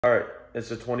All right, it's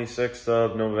the 26th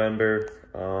of November,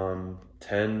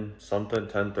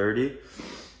 10:30.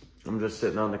 I'm just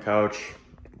sitting on the couch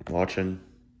watching.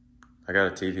 I got a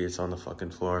TV, it's on the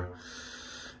fucking floor.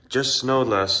 Just snowed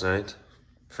last night.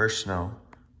 First snow.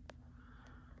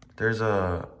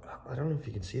 I don't know if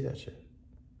you can see that shit.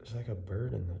 There's like a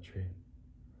bird in that tree.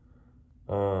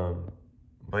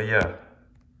 But yeah,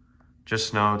 just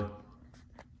snowed.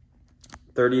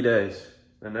 30 days.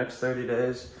 The next 30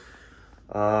 days,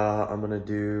 I'm gonna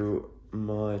do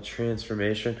my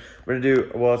transformation. I'm gonna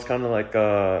do, well, it's kind of like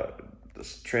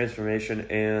this transformation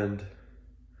and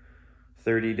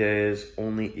 30 days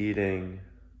only eating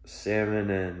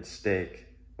salmon and steak,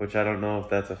 which I don't know if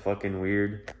that's a fucking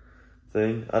weird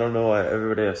thing. I don't know why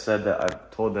everybody has said that.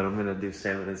 I've told that I'm gonna do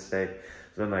salmon and steak.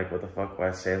 So I'm like, what the fuck,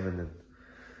 why salmon and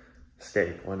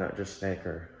steak? Why not just steak?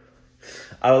 Or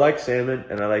I like salmon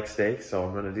and I like steak, so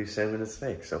I'm gonna do salmon and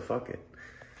steak, so fuck it.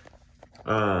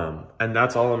 And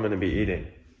that's all I'm gonna be eating.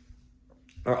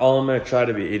 Or all I'm gonna try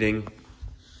to be eating.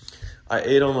 I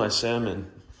ate all my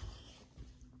salmon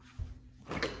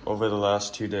over the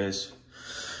last 2 days,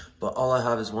 but all I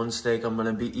have is one steak. I'm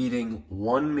gonna be eating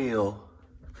one meal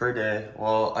per day.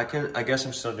 Well, I guess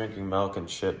I'm still drinking milk and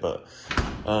shit, but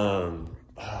I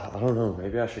don't know,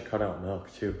 maybe I should cut out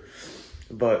milk too.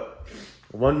 But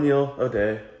one meal a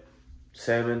day,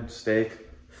 salmon, steak.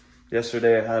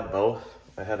 Yesterday I had both.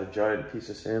 I had a giant piece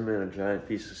of salmon and a giant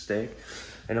piece of steak,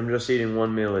 and I'm just eating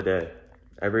one meal a day,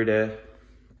 every day.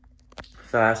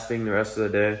 Fasting the rest of the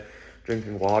day,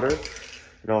 drinking water,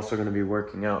 and also gonna be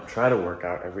working out. Try to work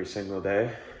out every single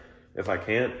day. If I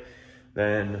can't,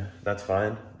 then that's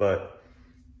fine, but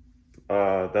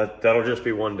that'll just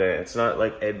be one day. It's not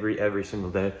like every single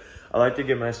day. I like to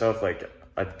give myself like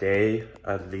a day,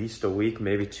 at least a week,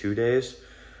 maybe 2 days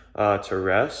to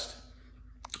rest.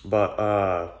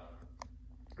 But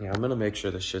yeah, I'm gonna make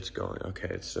sure the shit's going. Okay,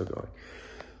 it's still going.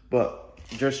 But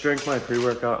just drink my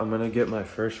pre-workout. I'm gonna get my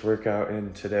first workout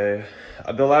in today.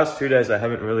 The last 2 days I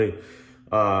haven't really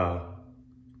I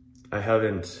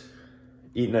haven't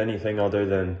eaten anything other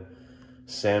than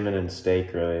salmon and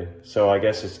steak, really. So I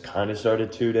guess it's kind of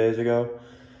started 2 days ago.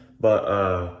 But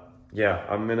yeah,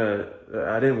 I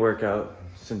didn't work out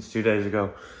since 2 days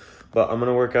ago, but I'm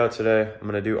gonna work out today. I'm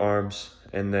gonna do arms,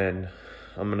 and then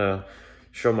I'm gonna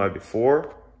show my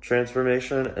before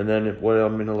transformation, and then what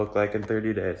I'm gonna look like in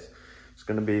 30 days. It's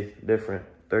gonna be different.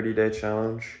 30-day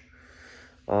challenge.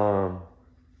 Kind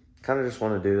of just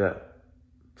want to do that.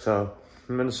 So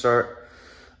I'm gonna start.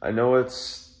 I know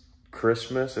it's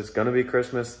Christmas. It's gonna be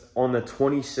Christmas on the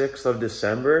 26th of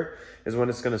December is when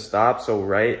it's gonna stop. So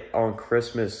right on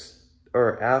Christmas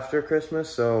or after Christmas.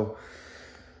 So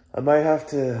I might have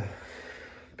to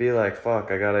be like, fuck,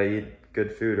 I gotta eat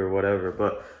good food or whatever.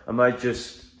 But I might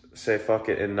just say fuck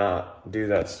it and not do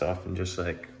that stuff and just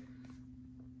like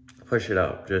push it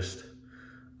out. Just,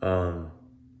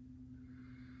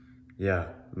 yeah,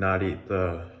 not eat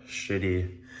the shitty.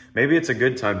 Maybe it's a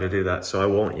good time to do that, so I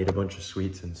won't eat a bunch of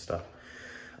sweets and stuff.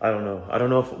 I don't know. I don't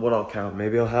know what I'll count.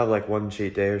 Maybe I'll have like one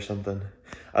cheat day or something.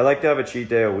 I like to have a cheat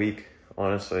day a week,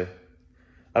 honestly.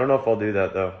 I don't know if I'll do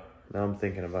that though. Now I'm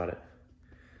thinking about it.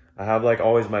 I have like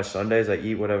always my Sundays. I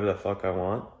eat whatever the fuck I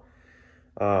want.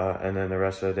 And then the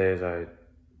rest of the days I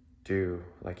do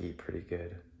like eat pretty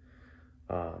good.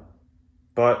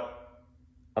 But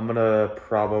I'm gonna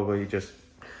probably just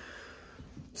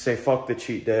say fuck the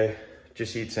cheat day.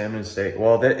 Just eat salmon and steak.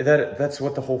 Well, that's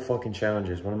what the whole fucking challenge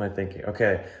is. What am I thinking?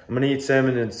 Okay, I'm gonna eat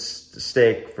salmon and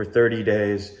steak for 30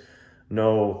 days.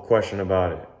 No question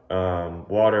about it.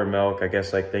 Water, milk, I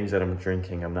guess like things that I'm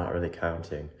drinking, I'm not really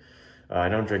counting. I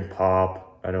don't drink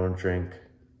pop. I don't drink,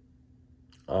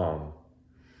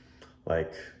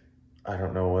 like, I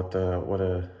don't know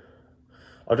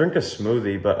I'll drink a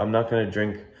smoothie, but I'm not gonna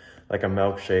drink like a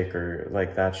milkshake or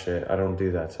like that shit. I don't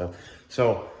do that stuff.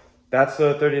 So that's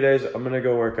the 30 days. I'm gonna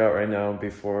go work out right now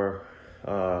before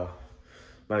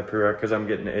my pre-work, because I'm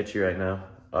getting itchy right now.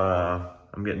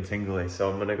 I'm getting tingly,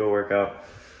 so I'm gonna go work out,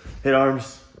 hit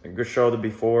arms, and go show the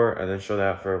before, and then show the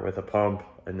after with a pump,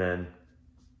 and then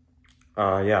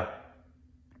yeah.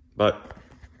 But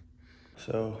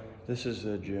so this is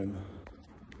the gym.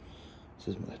 This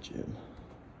is my gym.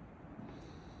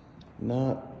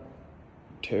 Not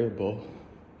terrible.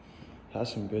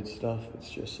 Has some good stuff.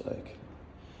 It's just like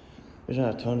there's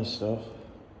not a ton of stuff.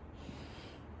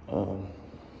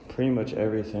 Pretty much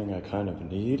everything I kind of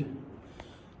need.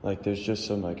 Like there's just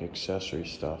some like accessory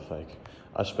stuff, like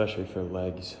especially for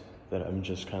legs, that I'm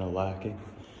just kind of lacking.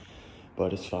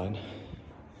 But it's fine.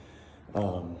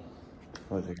 What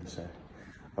was I gonna say?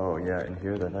 Oh yeah, and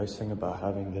here the nice thing about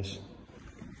having this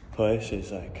place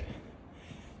is like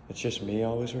it's just me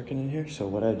always working in here. So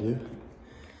what I do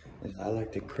is I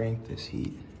like to crank this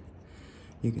heat.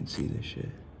 You can see this shit.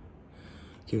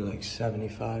 Keep it like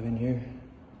 75 in here.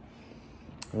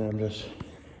 And I'm just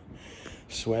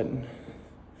sweating.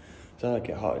 So I like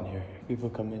it hot in here. People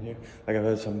come in here. Like I've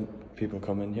had some people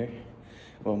come in here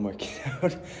while I'm working out.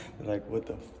 They're like, what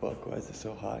the fuck? Why is it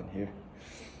so hot in here?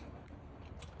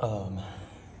 And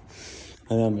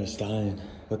I'm just dying.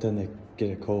 But then they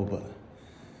get a cold, but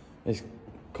it's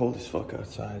cold as fuck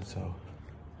outside, so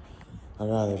I'd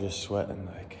rather just sweat and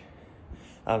like,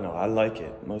 I don't know, I like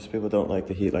it. Most people don't like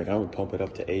the heat. Like I would pump it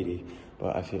up to 80,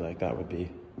 but I feel like that would be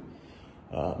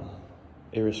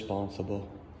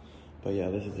irresponsible. But yeah,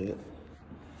 this is it.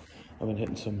 I've been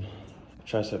hitting some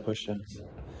tricep push-downs.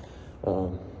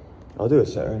 I'll do a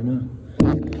set right now.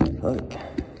 Look,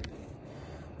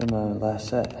 in my last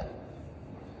set.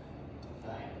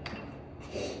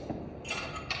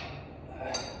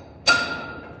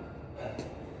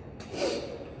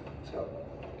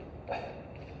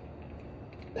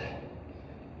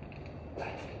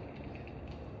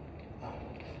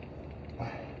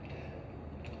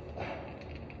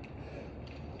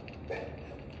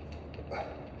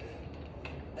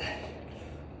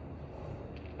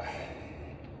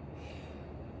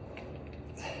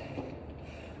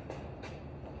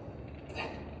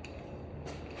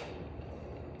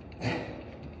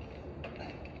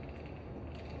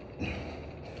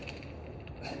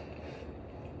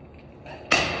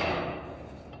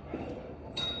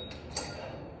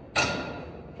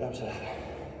 Grab that.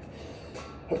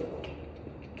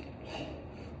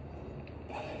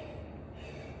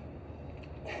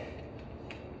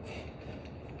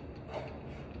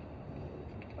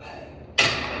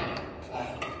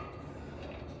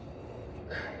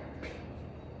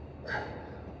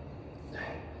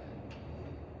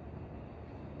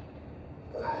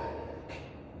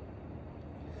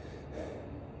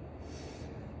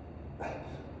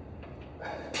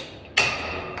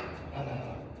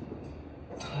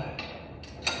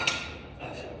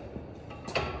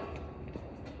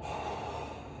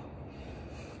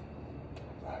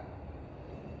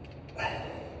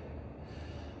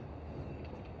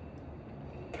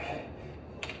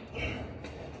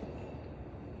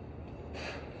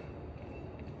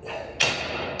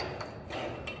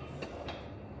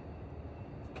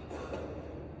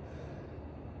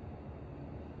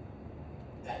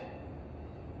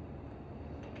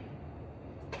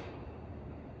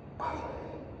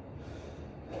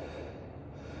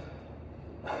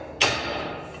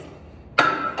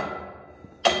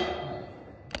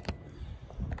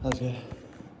 That's good.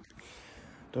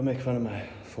 Don't make fun of my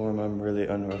form. I'm really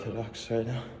unorthodox right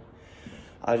now.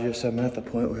 I'm at the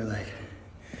point where like,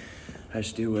 I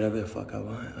just do whatever the fuck I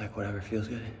want, like whatever feels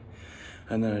good.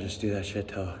 And then I just do that shit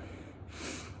till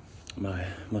my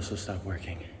muscles stop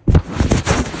working.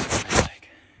 Like,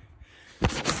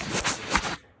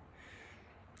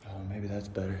 oh, maybe that's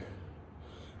better.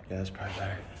 Yeah, that's probably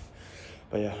better.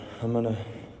 But yeah, I'm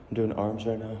doing arms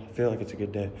right now. I feel like it's a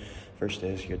good day. First day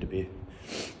is good to be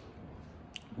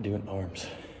doing arms.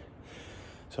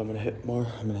 So I'm gonna hit more.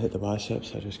 I'm gonna hit the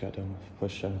biceps. I just got done with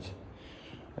push-downs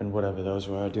and whatever those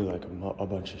were. I do like a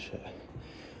bunch of shit.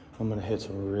 I'm gonna hit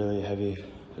some really heavy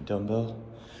dumbbell,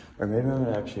 or maybe I'm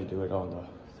gonna actually do it on the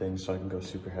thing so I can go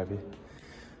super heavy.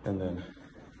 And then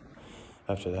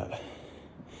after that,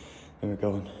 then we're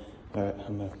going. All right,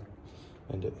 I'm gonna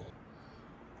end it.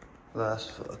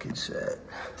 Last fucking set.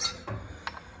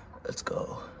 Let's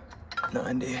go.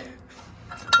 90.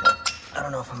 I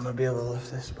don't know if I'm gonna be able to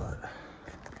lift this, but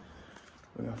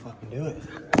we're gonna fucking do it.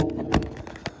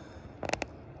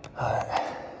 All right.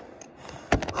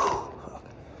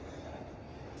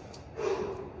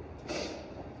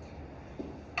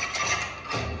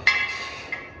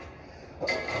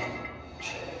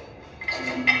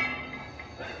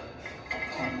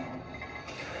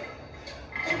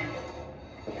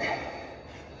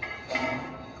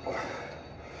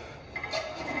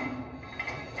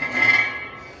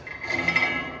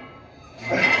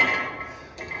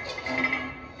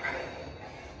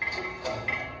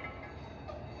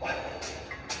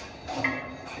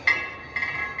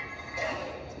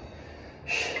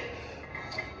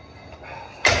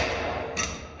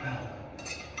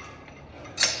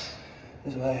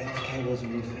 This is why I hit the cables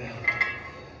when you fail.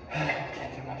 I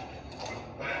can't do much.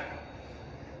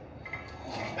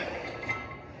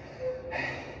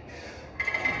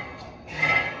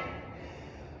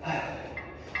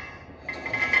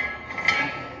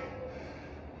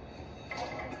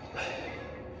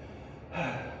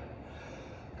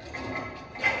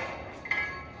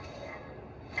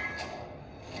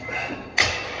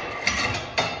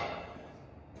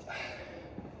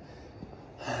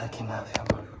 I cannot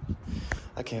feel it.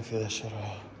 I can't feel that shit at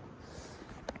all.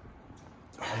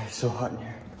 It's so hot in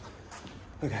here.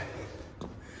 Okay.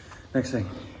 Next thing.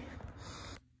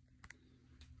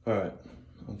 All right,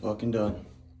 I'm fucking done.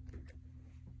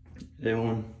 Day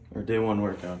one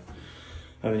workout.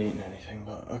 I haven't eaten anything,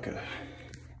 but okay.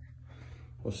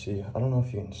 We'll see. I don't know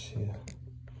if you can see it.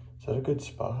 Is that a good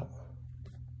spot?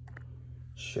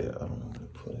 Shit, I don't know where to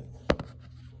put it.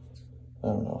 I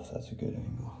don't know if that's a good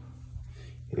angle.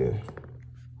 Here.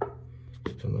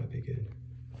 That might be good.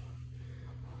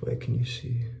 Wait, can you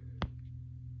see?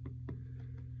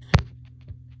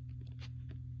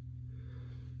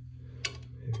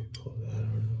 Maybe pull that out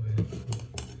of the way.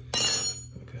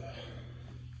 Okay.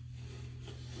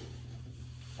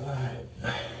 Alright.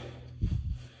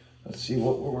 Let's see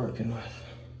what we're working with.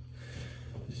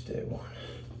 This is day one.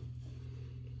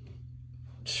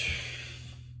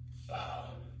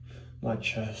 My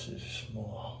chest is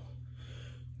small,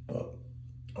 but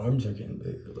arms are getting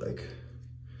bigger. Like,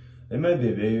 they might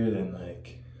be bigger than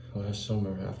like last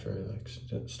summer after I like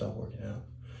stopped working out.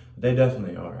 They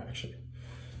definitely are, actually.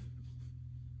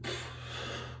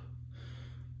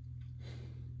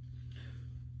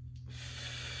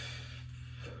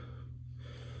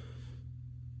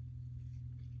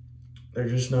 They're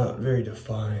just not very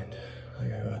defined.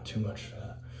 Like, I got too much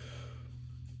fat.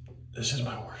 This is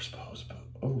my worst pose, but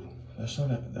oh, that's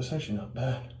actually not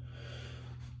bad.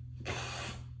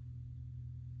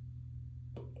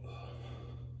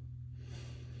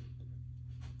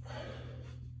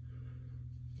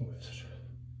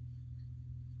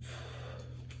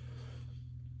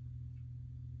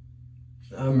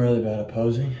 I'm really bad at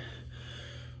posing,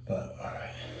 but all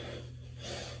right.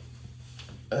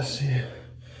 Let's see.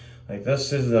 Like,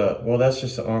 this is that's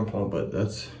just the arm pump, but I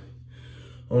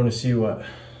want to see what,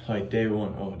 like, day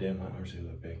one. Oh, damn, my arms do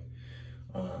look big.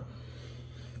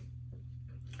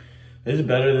 This is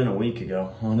better than a week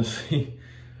ago, honestly.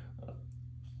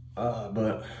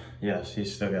 But yes,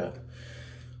 he's still got.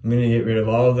 I'm gonna get rid of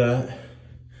all of that.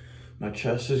 My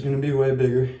chest is gonna be way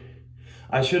bigger.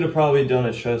 I should have probably done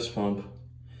a chest pump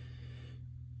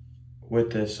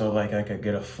with this so like I could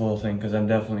get a full thing, because I'm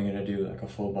definitely gonna do like a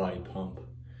full body pump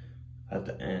at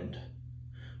the end.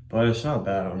 But it's not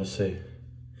bad, honestly,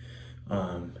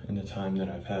 in the time that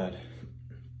I've had.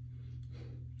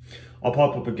 I'll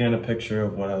pop up again a picture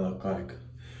of what I look like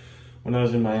when I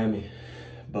was in Miami,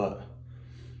 but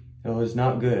it was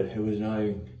not good. It was not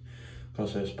even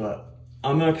close to this, but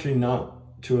I'm actually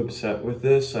not too upset with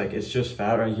this. Like, it's just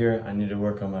fat right here. I need to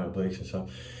work on my obliques and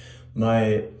stuff.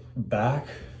 My back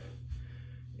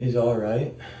is all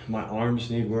right. My arms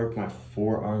need work. My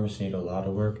forearms need a lot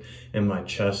of work, and my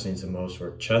chest needs the most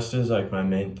work. Chest is like my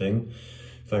main thing.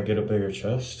 If I get a bigger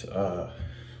chest, I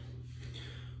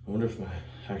wonder if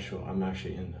I'm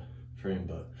actually in the frame,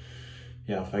 but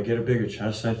yeah, if I get a bigger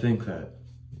chest, I think that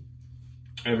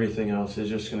everything else is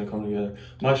just gonna come together.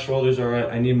 My shoulders are right.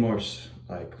 I need more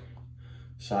like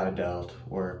side delt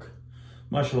work.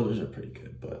 My shoulders are pretty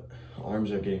good, but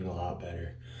arms are getting a lot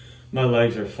better. My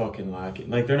legs are fucking lacking.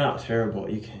 Like, they're not terrible.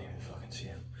 You can't even fucking see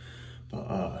them.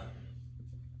 But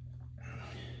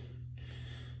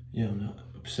yeah, I'm not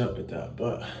upset with that.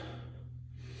 But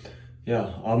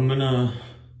yeah,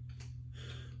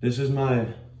 this is my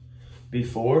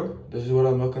before. This is what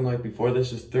I'm looking like before.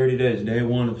 This is 30 days, day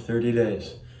one of 30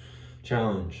 days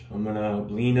challenge. I'm gonna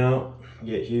lean out,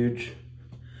 get huge,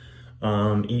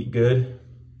 eat good,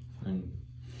 and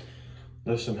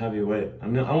lift some heavy weight. I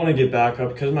want to get back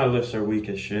up because my lifts are weak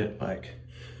as shit. Like,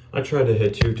 I tried to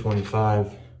hit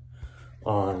 225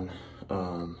 on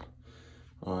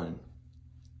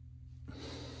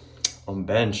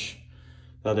bench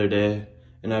the other day.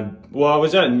 And I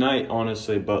was at night,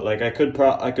 honestly, but like I could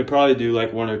probably do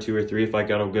like 1 or 2 or 3 if I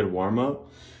got a good warm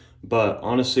up. But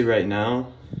honestly, right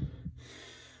now,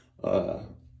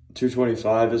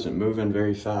 225 isn't moving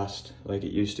very fast like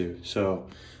it used to. So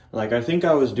like, I think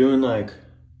I was doing like,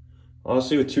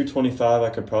 honestly, with 225,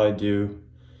 I could probably do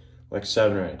like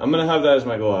 7 or 8. I'm gonna have that as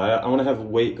my goal. I want to have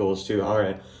weight goals too. All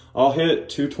right, I'll hit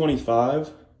 225.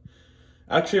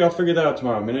 Actually, I'll figure that out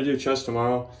tomorrow. I'm gonna do chest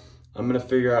tomorrow. I'm gonna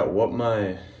figure out what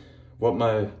my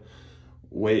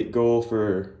weight goal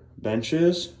for bench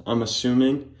is. I'm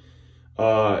assuming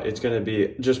it's gonna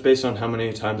be just based on how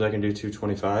many times I can do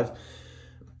 225.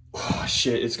 Oh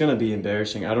shit, it's gonna be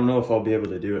embarrassing. I don't know if I'll be able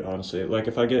to do it, honestly. Like,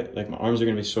 if I get, like, my arms are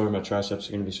gonna be sore, my triceps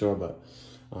are gonna be sore, but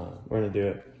we're gonna do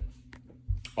it.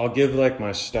 I'll give like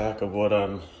my stack of what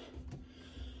I'm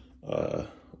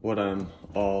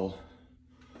all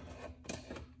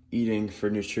eating for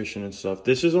nutrition and stuff.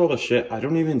 This is all the shit I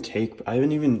haven't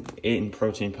even eaten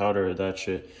protein powder or that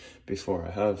shit before.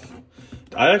 I have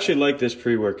I actually like this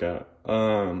pre-workout.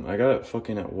 I got it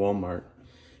fucking at Walmart.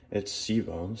 It's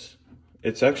C-Bones.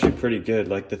 It's actually pretty good.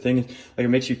 Like the thing is, like it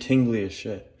makes you tingly as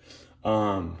shit.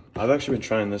 I've actually been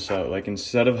trying this out. Like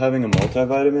instead of having a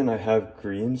multivitamin, I have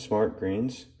greens, Smart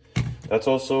Greens. That's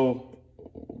also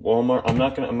Walmart. I'm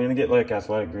gonna get like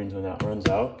Athletic Greens when that runs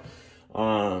out.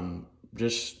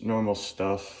 Just normal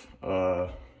stuff,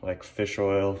 like fish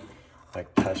oil,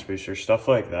 like test booster, stuff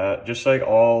like that. Just like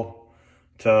all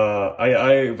to,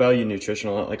 I value nutrition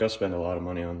a lot. Like I'll spend a lot of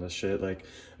money on this shit. Like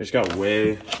I just got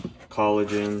whey,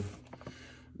 collagen,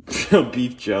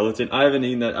 beef gelatin. I haven't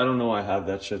eaten that. I don't know why I have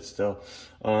that shit still.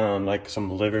 Like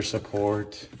some liver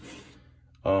support.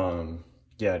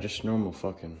 Yeah, just normal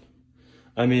fucking.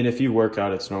 I mean, if you work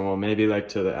out, it's normal. Maybe like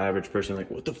to the average person, like,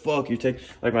 what the fuck you take?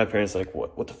 Like my parents, like,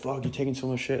 what the fuck you taking so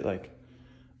much shit? Like,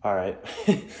 all right,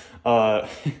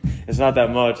 it's not that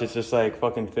much. It's just like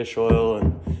fucking fish oil,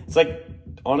 and it's like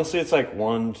honestly, it's like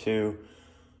 1, 2,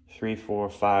 3, 4,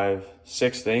 5,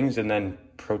 6 things, and then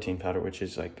protein powder, which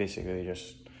is like basically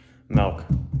just milk,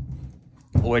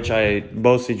 which I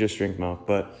mostly just drink milk.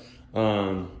 But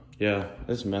yeah,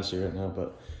 it's messy right now,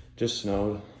 but just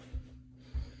snowed.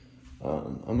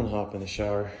 I'm gonna hop in the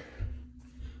shower,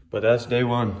 but that's day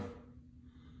 1.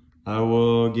 I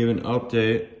will give an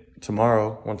update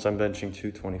tomorrow once I'm benching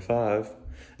 225.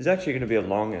 It's actually gonna be a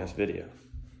long ass video,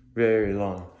 very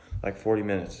long, like 40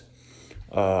 minutes.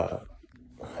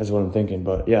 Is what I'm thinking,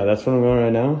 but yeah, that's what I'm going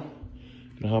right now.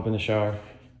 Gonna hop in the shower.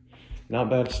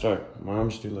 Not bad start. My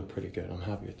arms do look pretty good. I'm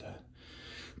happy with that.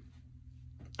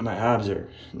 My abs are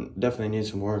definitely need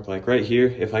some work. Like right here,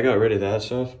 if I got rid of that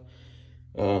stuff,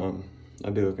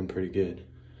 I'd be looking pretty good.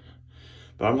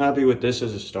 But I'm happy with this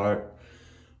as a start.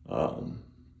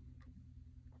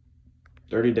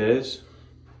 30 days.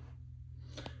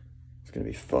 It's gonna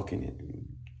be fucking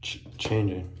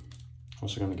changing.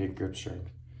 Also gonna get grip strength.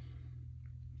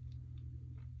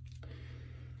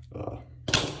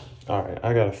 Alright,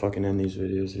 I gotta fucking end these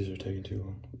videos. These are taking too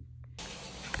long.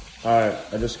 Alright,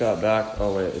 I just got back.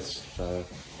 Oh wait, it's I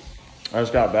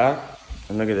just got back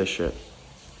and look at this shit.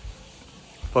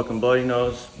 Fucking bloody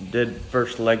nose. Did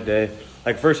first leg day.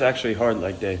 Like first actually hard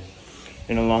leg day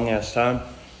in a long ass time.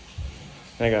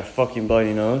 And I got fucking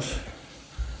bloody nose.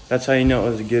 That's how you know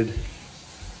it was a good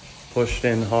pushed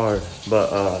in hard.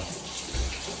 But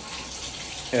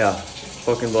yeah,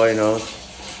 fucking bloody nose.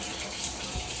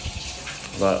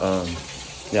 But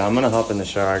yeah, I'm gonna hop in the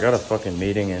shower. I got a fucking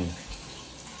meeting in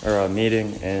I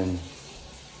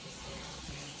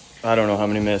don't know how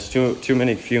many minutes, few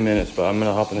minutes, but I'm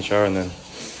gonna hop in the shower and then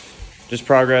just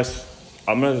progress.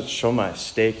 I'm gonna show my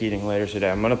steak eating later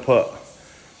today. I'm gonna put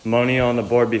money on the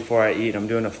board before I eat. I'm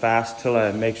doing a fast till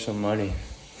I make some money.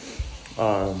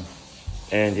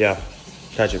 And yeah,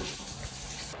 catch it.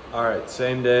 All right,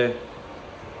 same day.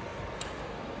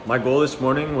 My goal this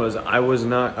morning was I was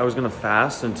gonna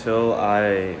fast until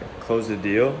I closed the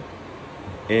deal.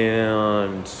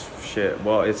 And shit,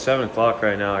 well, it's 7 o'clock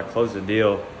right now. I closed the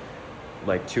deal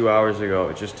like 2 hours ago.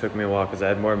 It just took me a while because I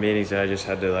had more meetings and I just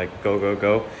had to like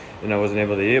go, and I wasn't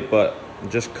able to eat it, but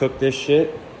just cook this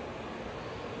shit.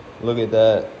 Look at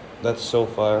that. That's so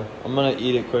fire. I'm gonna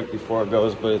eat it quick before it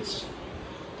goes, but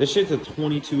this shit's a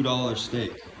 $22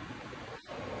 steak.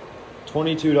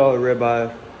 $22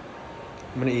 ribeye.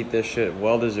 I'm gonna eat this shit,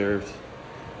 well deserved.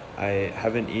 I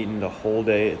haven't eaten the whole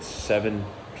day. It's 7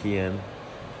 p.m.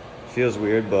 Feels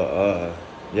weird, but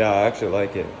yeah, I actually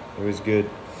like it. It was good.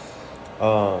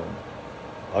 I'll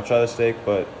try the steak,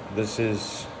 but this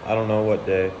is, I don't know what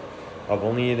day. I'm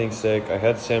only eating steak. I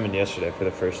had salmon yesterday for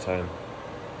the first time.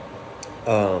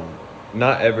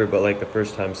 Not ever, but like the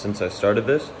first time since I started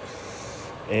this.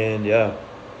 And yeah,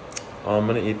 I'm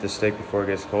gonna eat the steak before it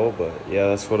gets cold, but yeah,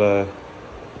 that's what I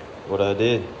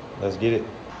did. Let's get it.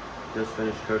 Just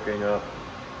finished cooking up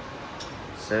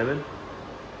salmon.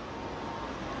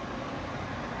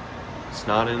 It's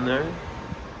not in there.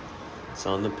 It's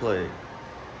on the plate.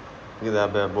 Look at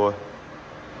that bad boy.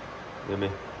 Look at me.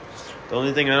 The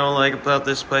only thing I don't like about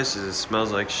this place is it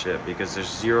smells like shit because there's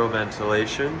zero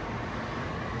ventilation.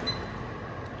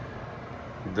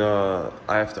 I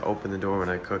have to open the door when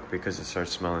I cook because it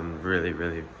starts smelling really,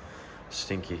 really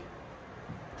stinky.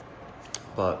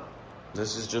 But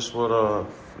this is just what a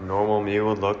normal meal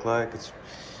would look like. It's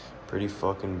pretty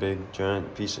fucking big,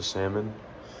 giant piece of salmon.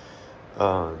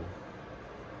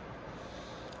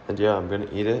 And yeah, I'm gonna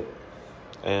eat it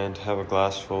and have a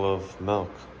glass full of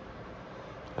milk.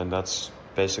 And that's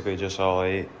basically just all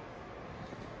I eat.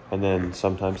 And then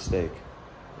sometimes steak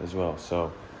as well.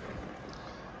 So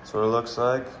that's what it looks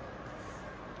like.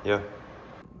 Yeah.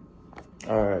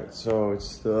 All right, so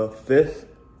it's the 5th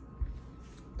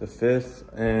the 5th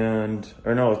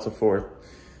or no, it's the 4th.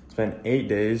 It's been 8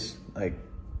 days, like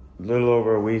a little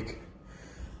over a week.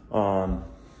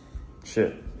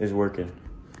 Shit is working.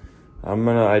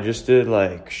 I just did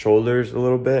like shoulders a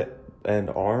little bit and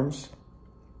arms.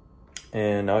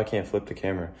 And now I can't flip the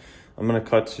camera. I'm gonna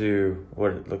cut to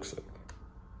what it looks like.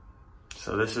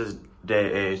 So this is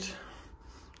day 8.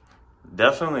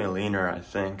 Definitely leaner, I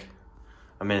think.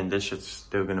 I mean, this shit's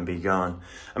still gonna be gone.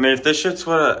 I mean, if this shit's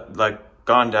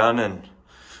gone down in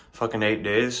fucking 8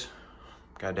 days,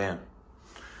 goddamn.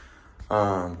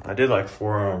 I did like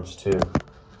forearms too,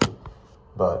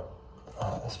 but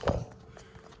that's bad.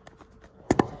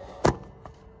 I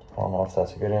don't know if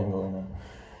that's a good angle or not.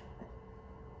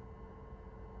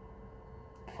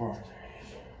 Forearms.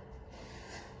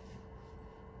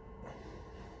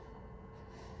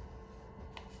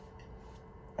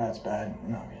 That's bad.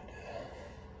 I'm not gonna do that.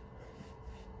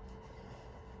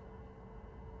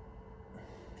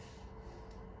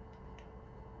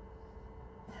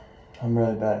 I'm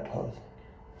really bad at posing.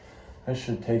 I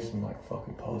should take some like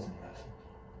fucking posing lessons.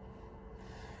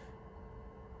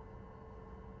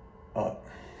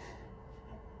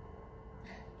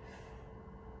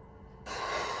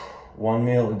 One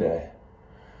meal a day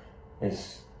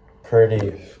is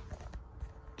pretty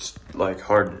like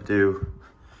hard to do.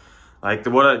 Like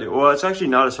what I do, well, it's actually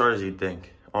not as hard as you'd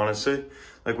think, honestly.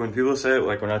 Like when people say it,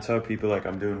 like when I tell people like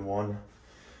I'm doing one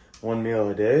meal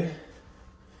a day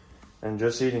and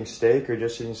just eating steak or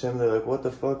just eating something, they're like, what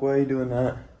the fuck, why are you doing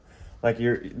that? Like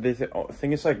they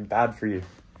think it's like bad for you.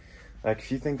 Like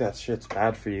if you think that shit's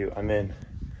bad for you, I mean,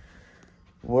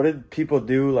 what did people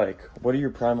do? Like, what are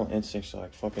your primal instincts to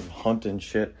like fucking hunt and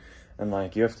shit? And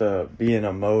like, you have to be in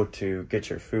a mode to get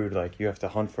your food. Like you have to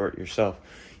hunt for it yourself.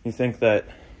 You think that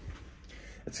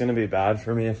it's gonna be bad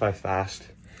for me if I fast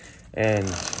and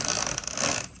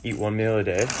eat one meal a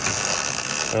day?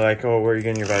 They're like, oh, where are you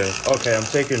getting your vitamins? Okay, I'm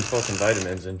taking fucking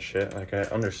vitamins and shit. Like, I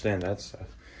understand that stuff.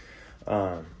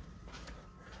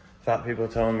 Fat people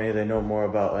telling me they know more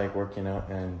about like working out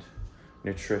and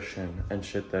nutrition and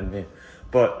shit than me.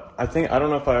 But I don't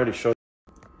know if I already showed.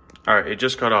 All right, it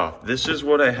just cut off. This is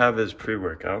what I have as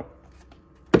pre-workout.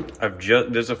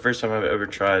 This is the first time I've ever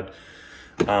tried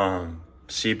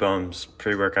Seabum's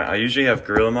pre-workout. I usually have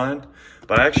Gorilla Mind,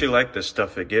 but I actually like this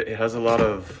stuff. It has a lot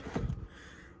of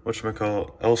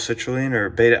whatchamacallit, L-citrulline or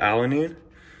beta-alanine.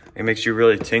 It makes you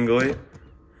really tingly.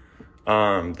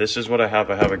 This is what I have.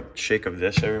 I have a shake of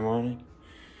this every morning,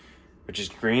 which is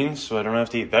green, so I don't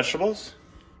have to eat vegetables.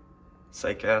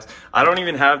 Psych ass. I don't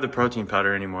even have the protein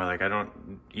powder anymore. Like, I don't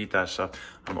eat that stuff.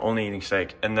 I'm only eating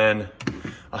steak. And then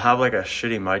I'll have like a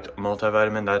shitty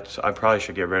multivitamin. I probably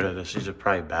should get rid of this. These are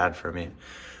probably bad for me,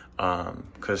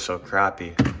 because it's so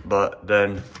crappy. But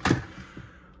then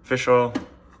fish oil,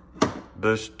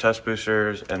 test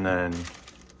boosters, and then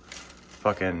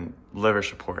fucking liver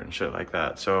support and shit like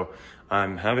that. So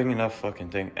I'm having enough fucking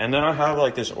thing. And then I have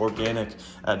like this organic,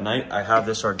 at night I have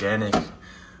this organic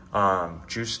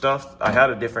juice stuff. I had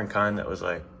a different kind that was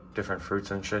like different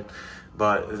fruits and shit,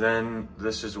 but then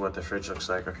this is what the fridge looks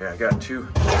like. Okay, I got 2.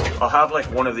 I'll have like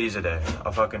one of these a day,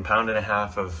 a fucking pound and a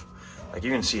half of, like,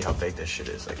 you can see how big this shit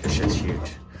is. Like, this shit's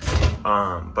huge.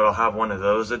 But I'll have one of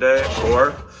those a day,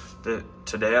 or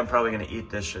today I'm probably gonna eat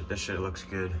this shit. This shit looks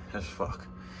good as fuck.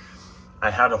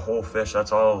 I had a whole fish,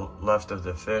 that's all left of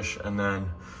the fish. And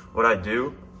then what I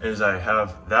do is I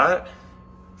have that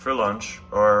for lunch,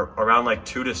 or around like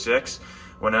 2 to 6,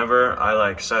 whenever I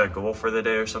like set a goal for the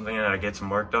day or something and I get some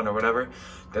work done or whatever,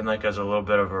 then like as a little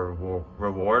bit of a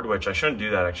reward, which I shouldn't do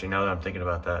that actually now that I'm thinking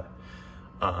about that.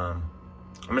 I'm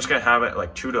just gonna have it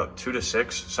like 2 to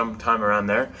 6, sometime around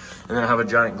there. And then I have a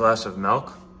giant glass of milk,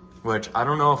 which I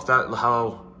don't know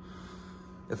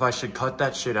if I should cut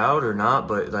that shit out or not,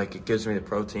 but like it gives me the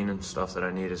protein and stuff that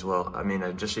I need as well. I mean,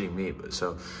 I just eat meat, but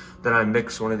so then I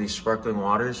mix one of these sparkling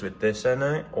waters with this at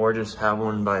night, or just have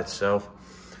one by itself.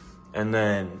 And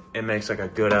then it makes like a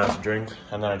good ass drink.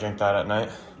 And then I drink that at night.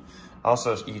 I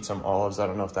also eat some olives. I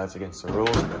don't know if that's against the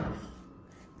rules,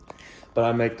 but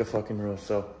I make the fucking rules.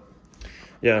 So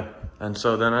yeah. And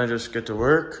so then I just get to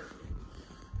work,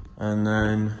 and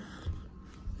then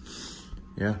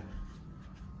yeah.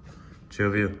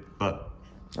 Chill view. But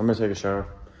I'm gonna take a shower.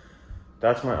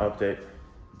 That's my update.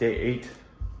 Day 8.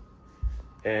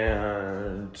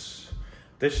 And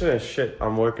this is shit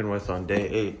I'm working with on day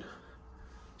 8.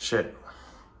 Shit.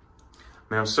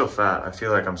 Man, I'm still fat. I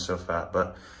feel like I'm still fat,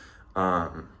 but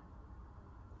we're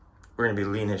gonna be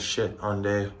lean as shit on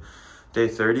day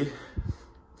 30.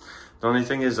 The only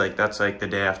thing is, like, that's like the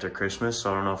day after Christmas,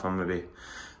 so I don't know if I'm gonna be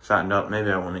fattened up.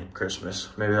 Maybe I won't eat Christmas.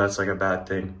 Maybe that's like a bad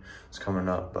thing. It's coming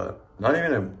up, but not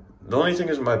even The only thing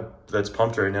is that's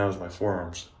pumped right now is my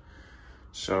forearms.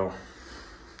 So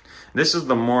this is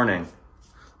the morning.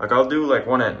 Like I'll do like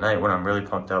one at night when I'm really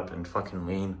pumped up and fucking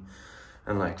lean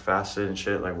and like fasted and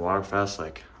shit, like water fast,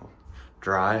 like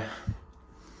dry.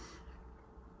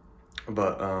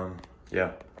 But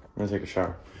yeah, I'm gonna take a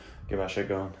shower, get my shit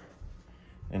going,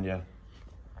 and yeah.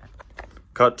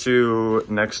 Cut to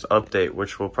next update,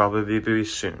 which will probably be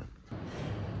soon.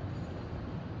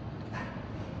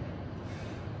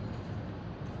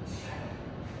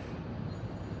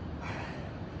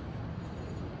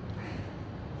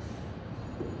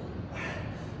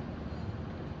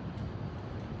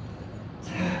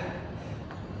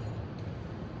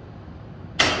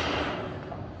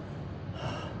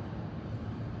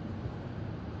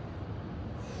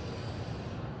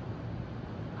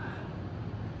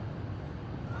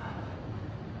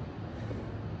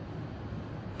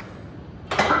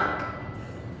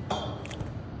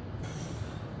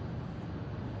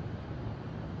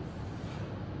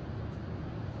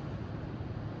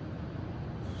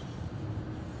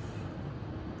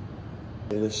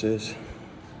 This is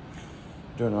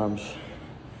doing arms.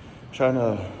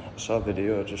 I saw a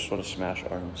video, I just want to smash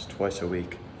arms twice a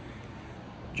week.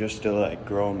 Just to like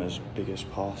grow them as big as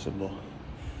possible.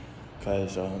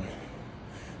 Cause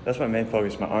that's my main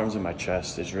focus. My arms and my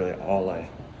chest is really all I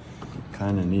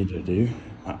kind of need to do.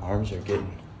 My arms are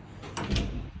getting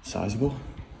sizable.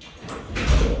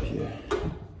 Up here.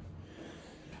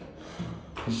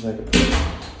 This is like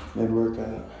a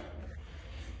mid-workout.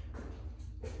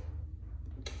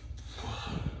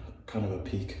 Kind of a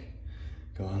peak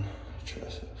going.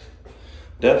 Chest.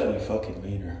 Definitely fucking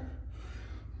leaner.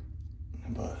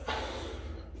 But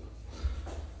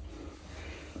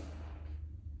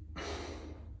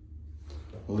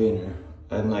leaner.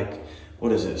 And like,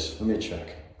 what is this? Let me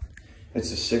check.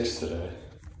 It's a 6 today.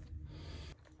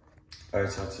 Alright,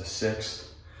 so it's a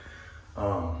 6.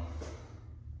 Looking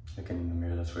in the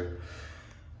mirror, that's weird.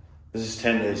 This is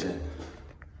 10 days in.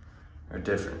 Or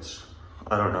difference.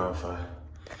 I don't know if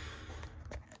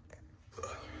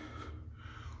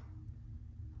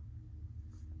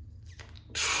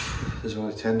This is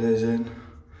only 10 days in.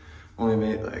 Only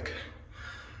made like,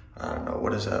 I don't know,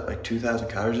 what is that? Like 2,000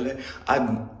 calories a day?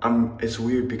 It's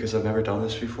weird because I've never done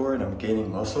this before and I'm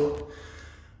gaining muscle.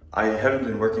 I haven't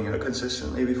been working out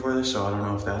consistently before this, so I don't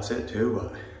know if that's it too,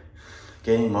 but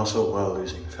gaining muscle while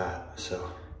losing fat.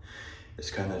 So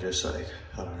it's kind of just like,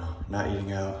 I don't know, not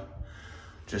eating out,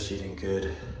 just eating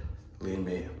good, lean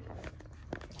meat.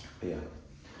 But yeah.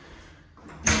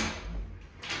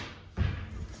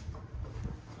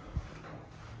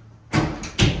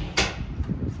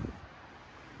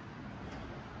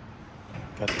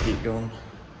 Got the heat going.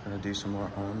 Gonna do some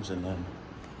more arms and then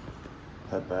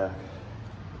head back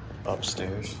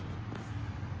upstairs.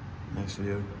 Next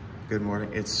video. Good morning.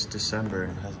 It's December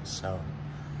and it hasn't snowed.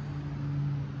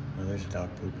 Oh, there's a dog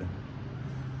pooping.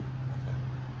 Okay.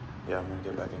 Yeah, I'm gonna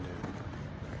get back into it.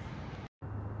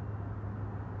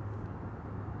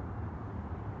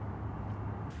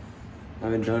 I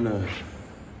haven't done a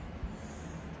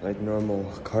like normal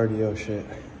cardio shit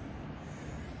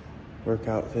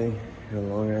workout thing in a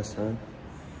long ass time.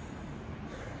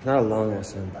 Not a long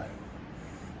ass time, but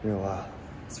in a while.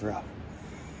 It's rough.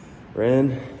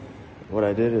 What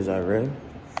I did is I ran.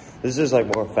 This is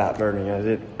like more fat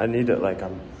burning. I need it like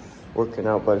I'm working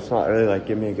out, but it's not really like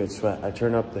give me a good sweat. I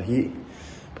turn up the heat,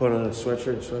 put on a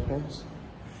sweatshirt and sweatpants,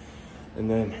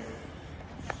 and then,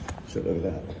 so look at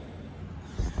that.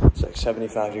 It's like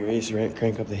 75 degrees,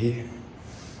 crank up the heat.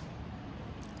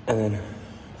 And then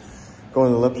go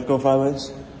on the elliptical 5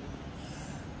 minutes.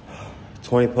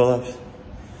 20 pull-ups,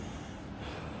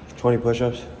 20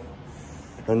 push-ups,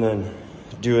 and then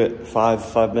do it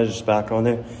 5 minutes back on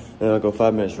there. Then I'll go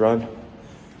 5 minutes run, and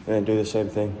then do the same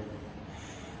thing,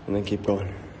 and then keep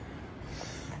going.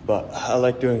 But I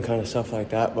like doing kind of stuff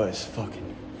like that, but it's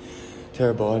fucking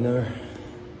terrible. I never,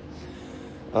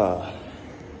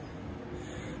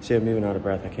 see, I'm even out of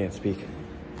breath, I can't speak.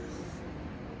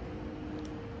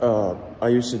 I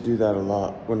used to do that a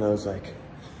lot when I was like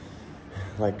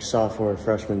sophomore and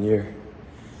freshman year,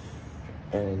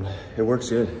 and it works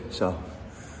good. So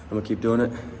I'm gonna keep doing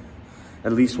it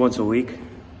at least once a week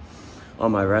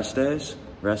on my rest days,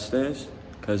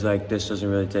 because like this doesn't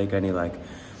really take any like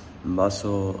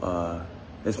muscle,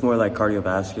 it's more like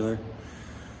cardiovascular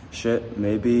shit.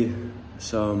 Maybe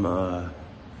some,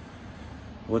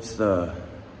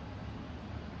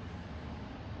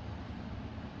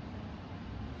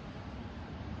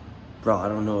 bro, I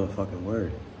don't know the fucking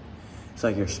word. It's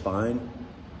like your spine,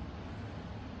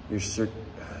 it's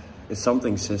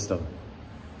something system.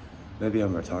 Maybe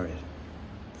I'm retarded.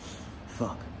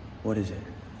 Fuck. what is it?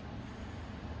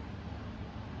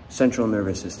 Central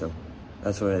nervous system.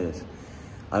 That's what it is.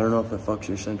 I don't know if it fucks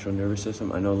your central nervous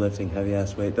system. I know lifting heavy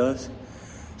ass weight does.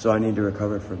 So I need to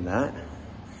recover from that.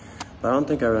 But I don't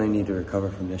think I really need to recover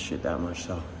from this shit that much,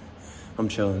 so I'm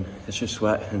chilling. It's just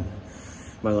sweat and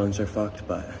my lungs are fucked,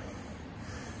 but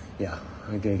yeah,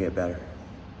 I'm gonna get better.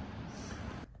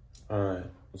 All right,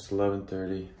 it's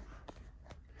 11:30,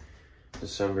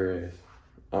 December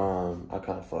 8th. I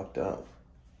kind of fucked up.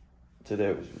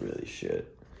 Today was really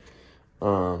shit.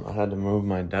 I had to move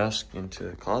my desk into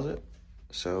the closet,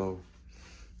 so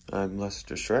I'm less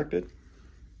distracted.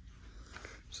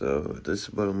 So this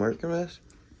is what I'm working with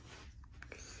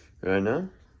right now.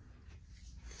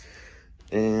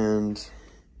 And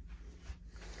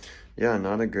yeah,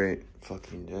 not a great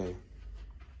fucking day,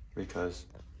 because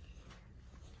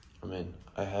I mean,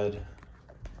 I had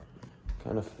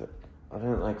kind of, I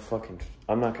didn't like fucking,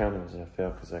 I'm not counting as a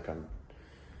fail because like I'm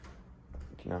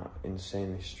not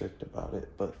insanely strict about it,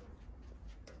 but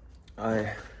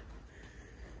I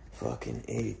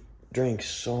fucking drank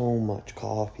so much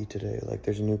coffee today. Like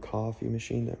there's a new coffee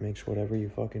machine that makes whatever you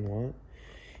fucking want.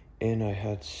 And I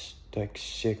had like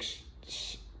 6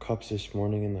 cups this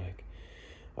morning, and like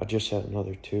I just had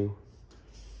another 2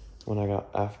 when I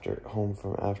got home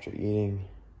from after eating.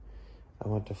 I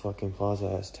went to fucking Plaza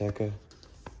Azteca.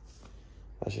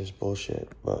 That's just bullshit,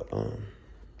 but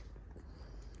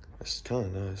it's kind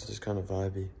of nice. It's kind of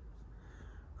vibey.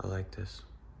 I like this.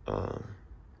 But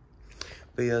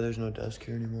yeah, there's no desk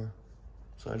here anymore,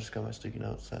 so I just got my sticky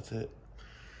notes. That's it.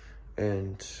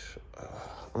 And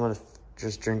I'm gonna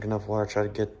just drink enough water. Try to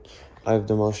get. I have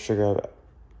the most sugar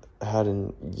I've had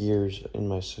in years in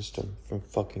my system from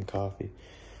fucking coffee.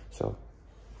 So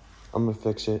I'm gonna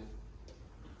fix it.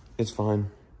 It's fine.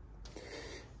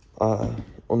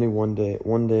 Only one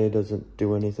day doesn't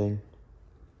do anything.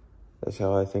 That's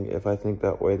how I think. If I think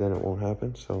that way, then it won't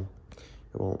happen. So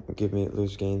it won't give me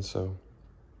lose gains. So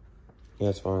yeah,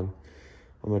 it's fine.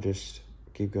 I'm gonna just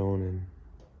keep going and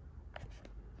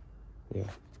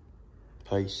yeah.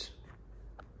 Peace.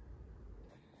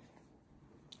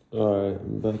 Alright,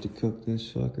 I'm about to cook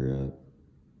this fucker up.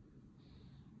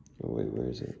 Oh wait, where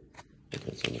is it? I think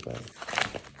it's in the bag.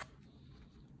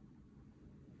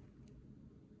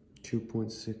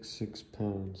 2.66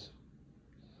 pounds.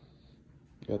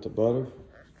 Got the butter.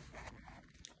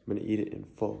 I'm gonna eat it in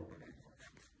full.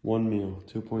 One meal,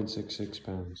 2.66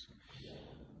 pounds.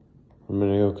 I'm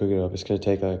gonna go cook it up. It's gonna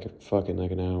take like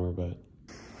an hour, but.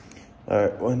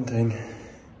 Alright, one thing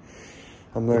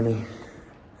I'm learning,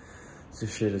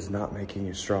 this shit is not making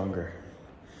you stronger.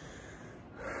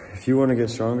 If you wanna get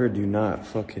stronger, do not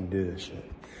fucking do this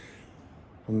shit.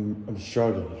 I'm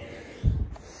struggling.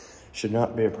 Should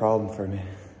not be a problem for me.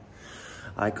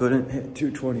 I couldn't hit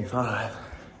 225,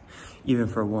 even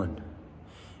for 1.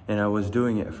 And I was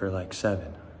doing it for like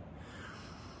 7.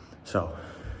 So,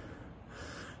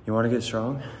 you wanna get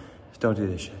strong? Don't do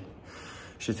this shit.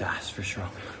 Shit's ass for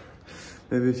strong.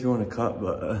 Maybe if you wanna cut,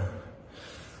 but,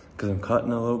 cause I'm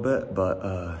cutting a little bit,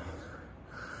 but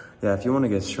yeah, if you wanna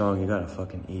get strong, you gotta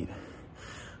fucking eat.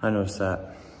 I noticed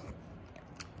that.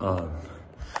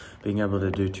 Being able to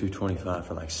do 225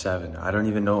 for like 7. I don't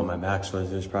even know what my max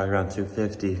was. It was probably around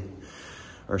 250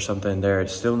 or something there.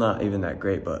 It's still not even that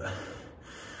great, but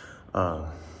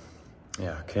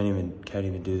yeah, can't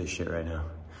even do this shit right now.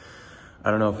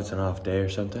 I don't know if it's an off day or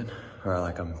something, or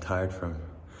like I'm tired from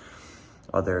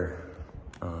other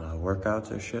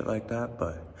workouts or shit like that,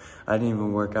 but I didn't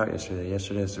even work out yesterday.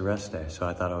 Yesterday was the rest day, so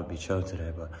I thought I would be chill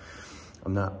today, but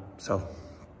I'm not. So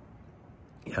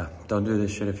yeah, don't do this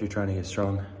shit if you're trying to get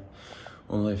strong.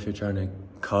 Only if you're trying to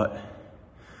cut,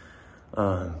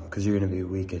 because you're gonna be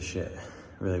weak as shit,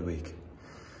 really weak.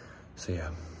 So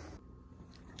yeah.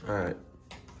 All right,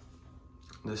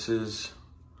 this is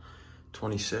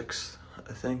 26th,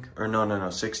 I think, or no,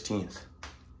 16th.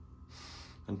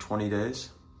 In 20 days.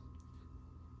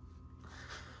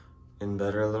 Getting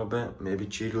better a little bit, maybe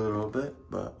cheat a little bit,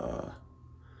 but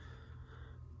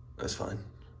that's fine.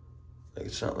 Like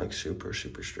it's not like super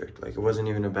strict. Like it wasn't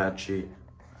even a bad cheat.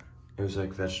 It was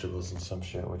like vegetables and some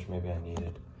shit, which maybe I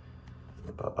needed.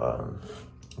 But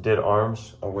did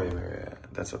arms. Oh wait,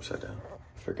 that's upside down.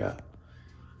 I forgot.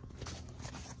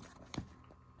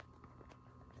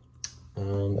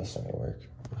 That's not gonna work.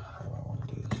 How do I want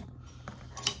to do this?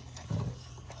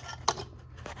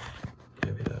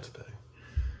 Maybe that's better.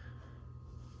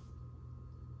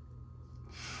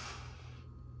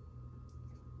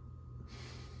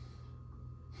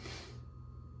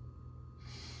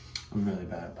 I'm really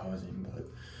bad at posing, but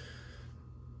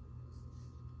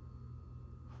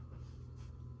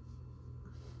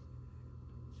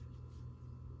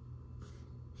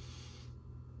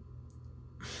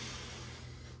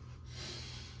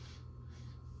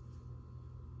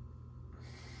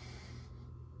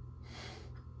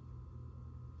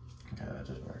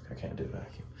can't do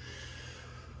vacuum.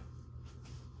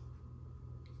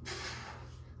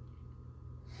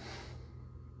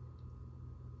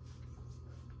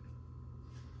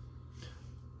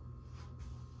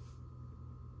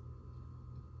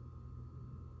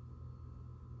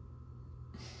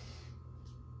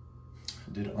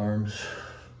 I did arms.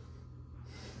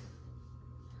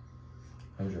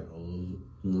 Arms are a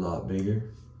lot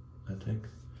bigger, I think.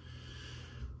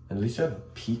 At least I have a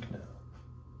peak now.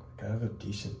 Like I have a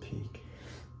decent peak.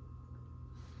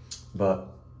 But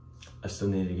I still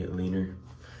need to get leaner.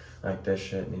 Like this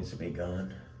shit needs to be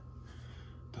gone.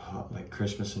 The hot, like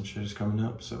Christmas and shit is coming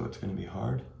up, so it's gonna be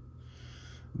hard.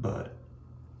 But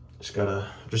just gotta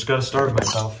starve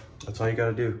myself. That's all you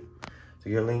gotta do. To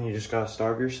get lean, you just gotta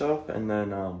starve yourself, and then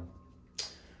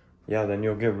yeah, then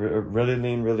you'll get really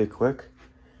lean really quick.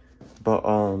 But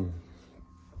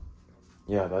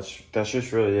yeah, that's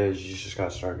just really it. You just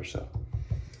gotta starve yourself.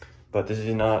 But this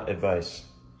is not advice,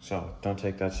 so don't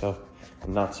take that stuff.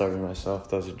 I'm not starving myself.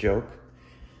 That was a joke.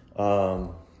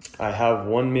 I have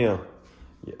one meal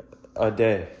a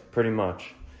day, pretty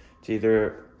much. It's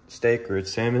either steak or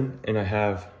it's salmon, and I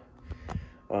have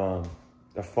a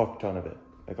fuck ton of it,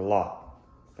 like a lot.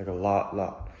 Like a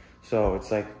lot. So it's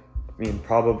like, I mean,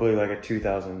 probably like a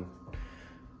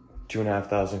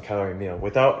 2,500 calorie meal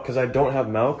without, because I don't have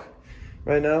milk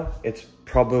right now. It's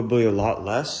probably a lot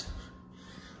less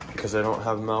because I don't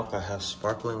have milk. I have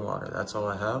sparkling water. That's all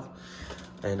I have.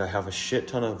 And I have a shit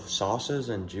ton of sauces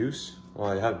and juice.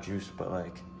 Well, I have juice, but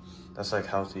like, that's like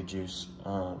healthy juice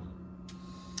for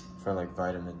like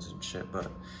vitamins and shit.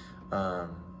 But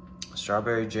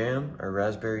strawberry jam or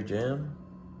raspberry jam.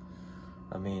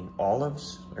 I mean,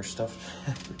 olives or stuff.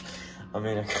 I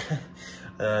mean,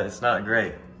 it's not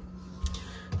great.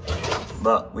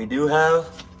 But we do have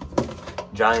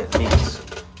giant meats.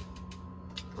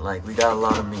 Like, we got a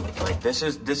lot of meat. Like, this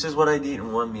is what I'd eat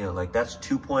in one meal. Like, that's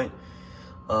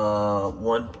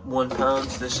 2.1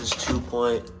 pounds. This is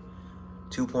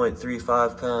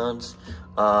 2.35 pounds.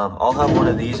 I'll have one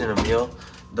of these in a meal.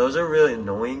 Those are really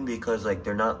annoying because like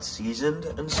they're not seasoned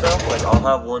and stuff. Like I'll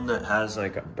have one that has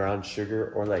like a brown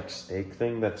sugar or like steak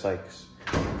thing that's like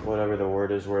whatever the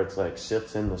word is, where it's like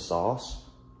sits in the sauce.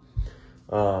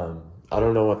 I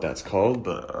don't know what that's called,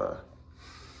 but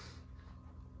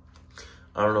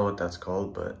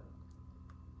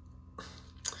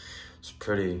it's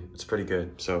pretty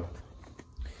good. So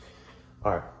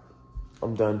all right,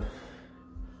 I'm done.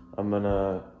 I'm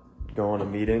gonna go on a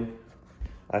meeting.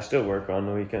 I still work on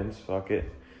the weekends, fuck it.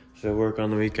 Still work on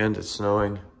the weekends, it's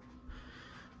snowing.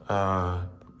 So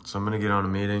I'm gonna get on a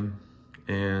meeting,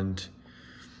 and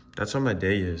that's how my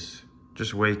day is.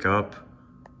 Just wake up,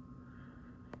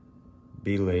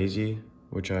 be lazy,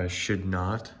 which I should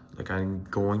not. Like I'm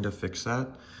going to fix that.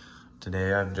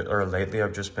 Today, lately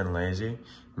I've just been lazy.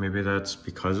 Maybe that's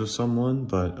because of someone,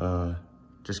 but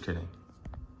just kidding.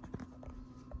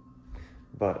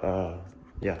 But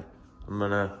yeah, I'm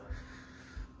gonna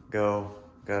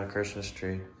got a Christmas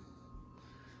tree.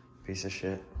 Piece of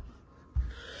shit.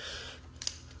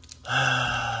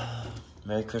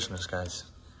 Merry Christmas, guys.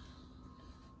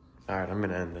 Alright, I'm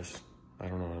gonna end this. I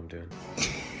don't know what I'm doing.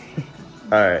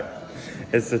 Alright,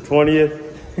 it's the 20th.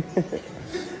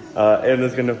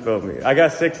 Anna's gonna film me. I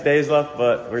got 6 days left,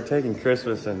 but we're taking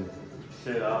Christmas and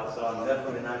shit off, so I'm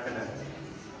definitely not gonna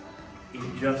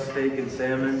eat just steak and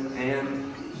salmon.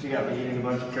 And she got me eating a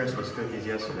bunch of Christmas cookies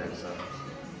yesterday, so.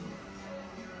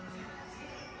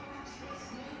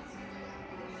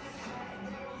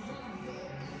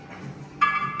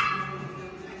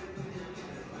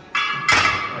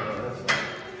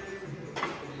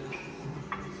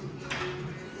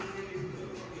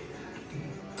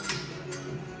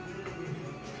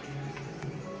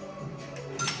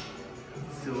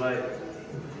 Too late.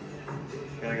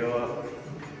 Gotta go up.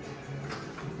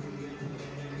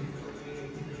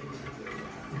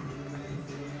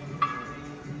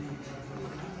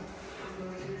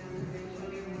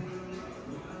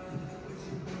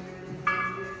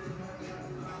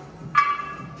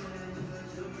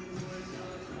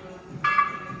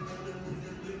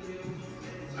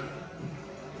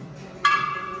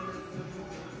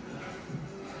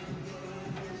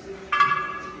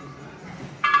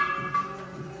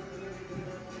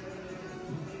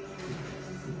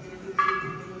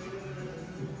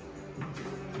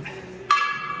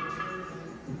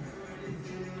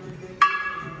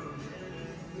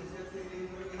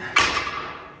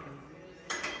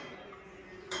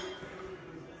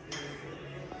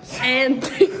 And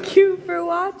thank you for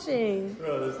watching.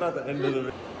 Bro, that's not the end of the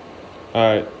video.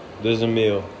 Alright, there's a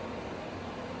meal.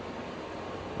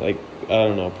 Like, I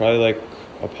don't know, probably like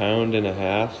 1.5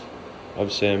 pounds.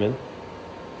 of salmon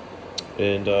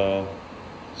and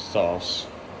sauce.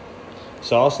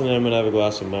 And then I'm gonna have a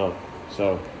glass of milk.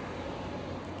 So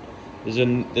this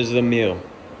is a meal.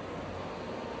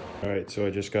 All right, so I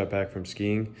just got back from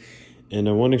skiing, and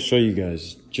I want to show you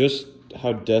guys just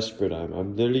how desperate I am.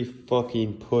 I'm literally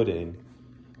fucking putting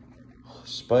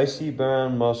spicy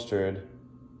brown mustard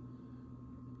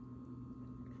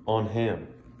on ham.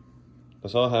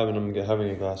 That's all I have, and I'm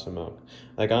having a glass of milk.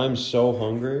 Like, I'm so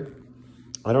hungry.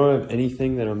 I don't have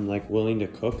anything that I'm like willing to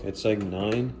cook. It's like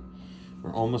 9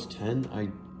 or almost 10. I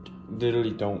literally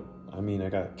don't. I mean, I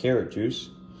got carrot juice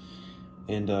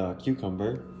and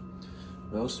cucumber,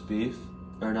 roast beef,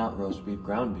 or not roast beef,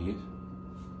 ground beef,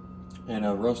 and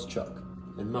a roast chuck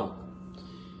and milk.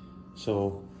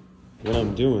 So what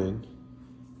I'm doing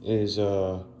is,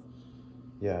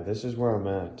 yeah, this is where I'm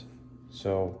at.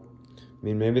 So, I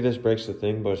mean, maybe this breaks the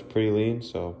thing, but it's pretty lean,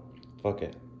 so fuck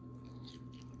it.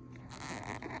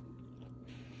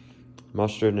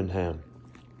 Mustard and ham.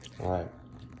 All right.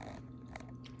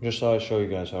 Just thought I'd show you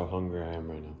guys how hungry I am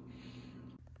right now.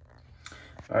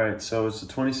 All right, so it's the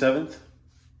 27th.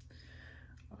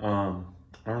 I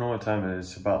don't know what time it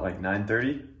is. It's about like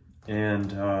 9:30,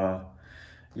 and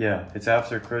yeah, it's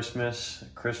after Christmas.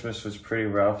 Christmas was pretty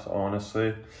rough,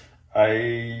 honestly.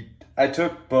 I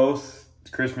took both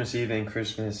Christmas Eve and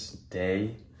Christmas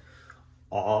Day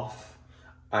off.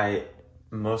 I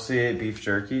mostly ate beef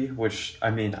jerky, which,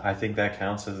 I mean, I think that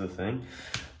counts as a thing.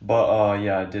 But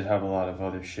yeah, I did have a lot of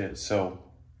other shit. So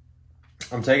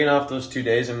I'm taking off those 2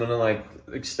 days. I'm gonna like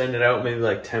extend it out maybe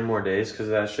like 10 more days because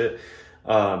of that shit.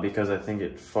 Because I think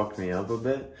it fucked me up a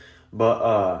bit.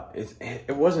 But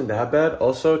it wasn't that bad.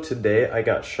 Also, today I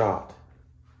got shot.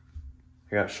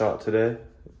 I got shot today.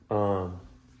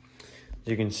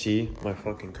 You can see my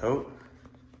fucking coat.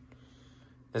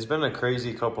 It's been a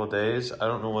crazy couple of days. I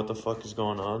don't know what the fuck is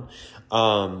going on.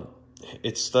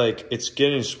 It's like, it's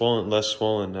getting swollen, less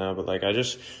swollen now, but like, I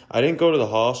didn't go to the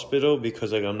hospital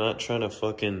because like, I'm not trying to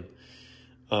fucking,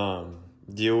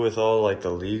 deal with all like the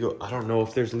legal, I don't know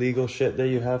if there's legal shit that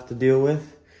you have to deal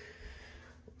with.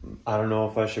 I don't know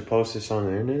if I should post this on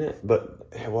the internet, but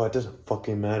well, it doesn't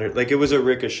fucking matter. Like, it was a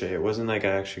ricochet. It wasn't like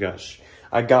I actually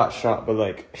I got shot, but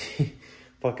like,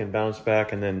 fucking bounced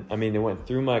back, and then, I mean, it went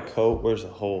through my coat. Where's the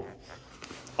hole?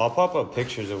 I'll pop up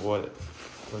pictures of what it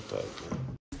looked like.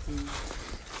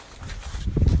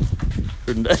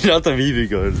 Not the meeting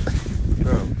good.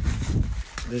 Bro,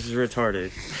 this is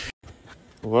retarded.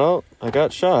 Well, I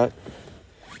got shot.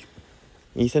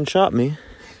 Ethan shot me.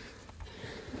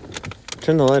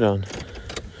 Turn the light on.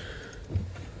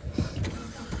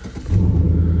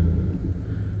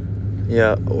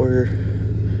 Yeah,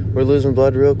 we're losing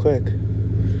blood real quick.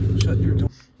 Shut your door.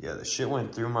 Yeah, the shit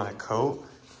went through my coat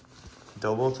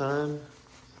double time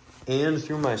and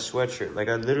through my sweatshirt. Like,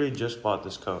 I literally just bought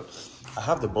this coat. I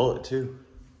have the bullet too.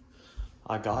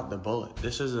 I got the bullet.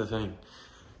 This is the thing.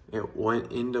 It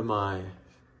went into my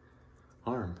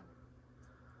arm.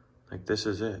 Like, this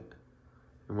is it.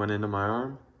 It went into my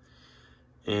arm.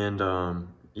 And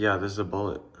yeah, this is a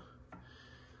bullet.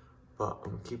 But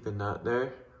I'm keeping that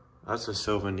there. That's a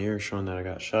souvenir showing that I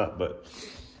got shot. But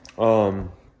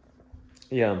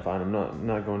yeah, I'm fine. I'm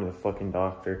not going to the fucking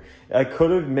doctor. I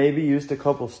could have maybe used a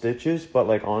couple stitches, but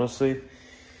like, honestly,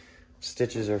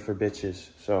 stitches are for bitches.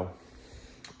 So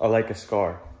I like a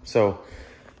scar. So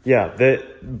yeah,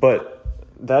 but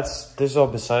this is all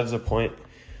besides the point.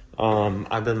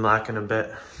 I've been lacking a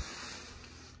bit.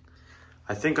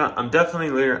 I think I'm definitely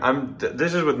later.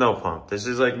 This is with no pump. This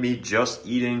is like me just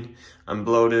eating. I'm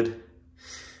bloated.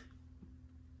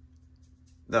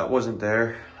 That wasn't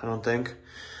there, I don't think.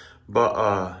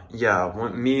 But yeah,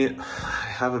 I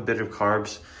have a bit of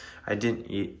carbs. I didn't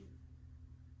eat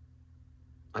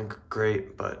like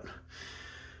great, but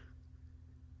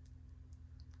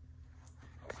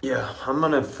yeah, I'm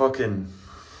gonna fucking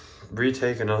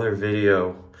retake another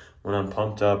video when I'm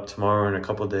pumped up tomorrow in a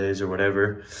couple days or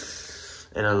whatever,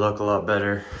 and I look a lot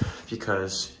better,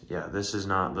 because yeah, this is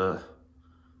not the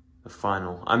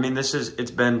final. I mean, it's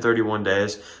been 31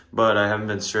 days, but I haven't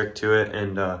been strict to it,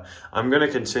 and I'm gonna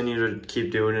continue to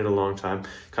keep doing it a long time.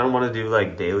 Kind of want to do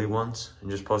like daily ones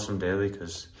and just post them daily,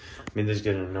 because I mean, this is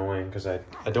getting annoying because I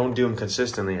don't do them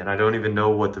consistently, and I don't even know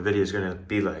what the video is gonna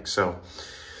be like. So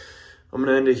I'm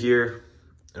gonna end it here.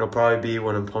 It'll probably be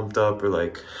when I'm pumped up, or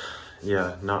like,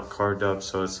 yeah, not carved up,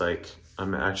 so it's like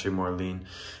I'm actually more lean.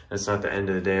 It's not the end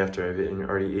of the day after I've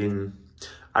already eaten.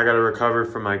 I gotta recover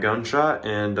from my gunshot,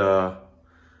 and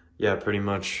yeah, pretty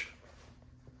much,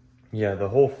 yeah, the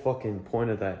whole fucking point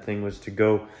of that thing was to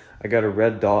go, I got a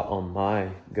red dot on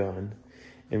my gun,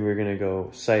 and we're gonna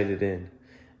go sight it in,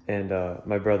 and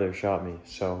my brother shot me.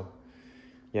 So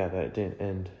yeah, that didn't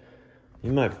end.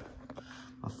 You might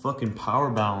a fucking power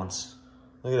balance.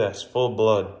 Look at that, it's full of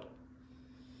blood.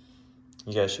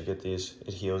 You guys should get these.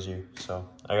 It heals you. So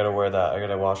I gotta wear that. I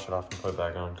gotta wash it off and put it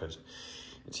back on because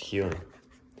it's healing.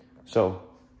 So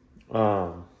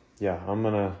yeah, I'm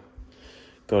gonna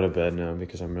go to bed now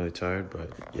because I'm really tired, but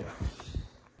yeah.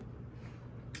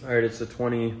 All right, it's the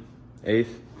 28th.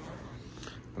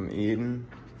 I'm eating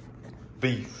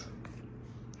beef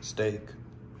steak.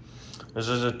 This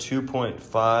is a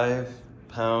 2.5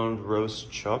 pound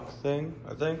roast chuck thing,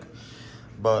 I think.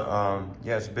 But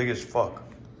yeah, it's big as fuck.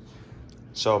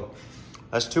 So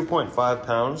that's 2.5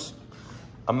 pounds.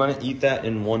 I'm gonna eat that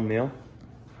in one meal.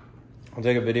 I'll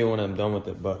take a video when I'm done with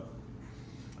it, but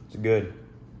it's good.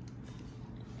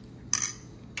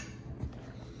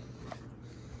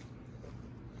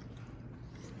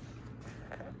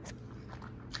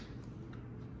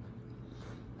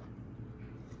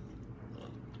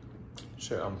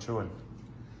 Shit, I'm chewing.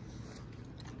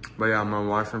 But yeah, I'm gonna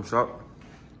watch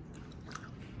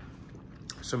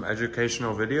some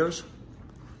educational videos,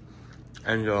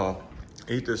 and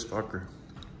eat this fucker.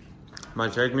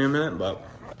 Might take me a minute, but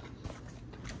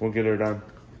we'll get her done.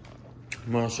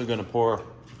 I'm also gonna pour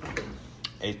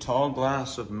a tall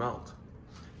glass of milk.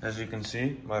 As you can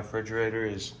see, my refrigerator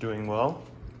is doing well.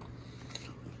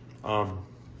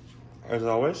 As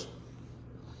always,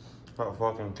 got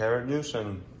fucking carrot juice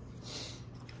and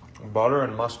butter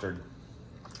and mustard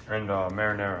and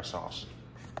marinara sauce.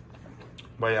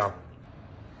 But yeah.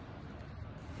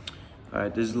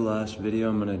 Alright, this is the last video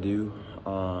I'm gonna do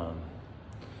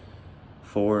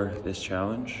for this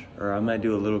challenge. Or I might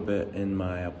do a little bit in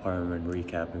my apartment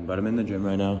recapping, but I'm in the gym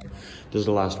right now. This is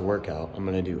the last workout I'm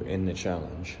gonna do in the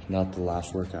challenge. Not the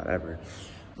last workout ever.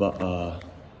 But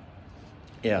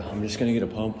yeah, I'm just gonna get a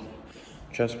pump,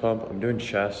 chest pump. I'm doing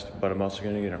chest, but I'm also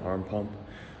gonna get an arm pump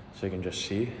so you can just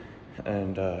see.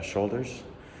 And shoulders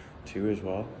too as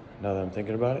well, now that I'm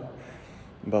thinking about it.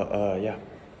 But yeah,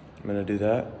 I'm gonna do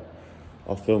that.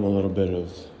 I'll film a little bit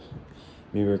of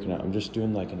me working out. I'm just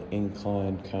doing like an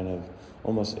incline, kind of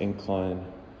almost incline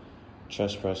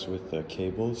chest press with the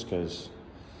cables, because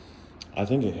I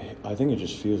think it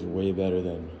just feels way better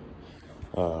than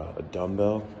a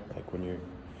dumbbell. Like when you're,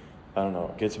 I don't know,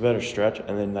 it gets a better stretch,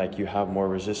 and then like you have more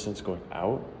resistance going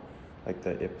out, like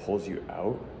that it pulls you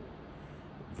out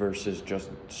versus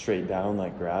just straight down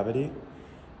like gravity.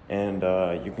 And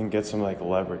you can get some like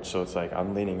leverage, so it's like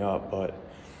I'm leaning up, but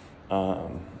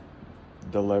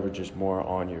the leverage is more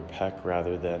on your pec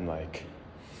rather than like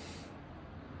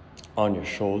on your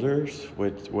shoulders,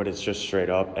 with when it's just straight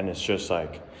up. And it's just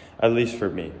like, at least for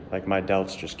me, like my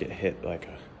delts just get hit like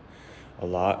a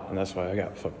lot, and that's why I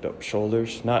got fucked up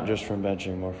shoulders, not just from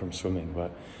benching, more from swimming.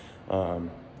 But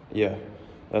yeah,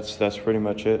 that's pretty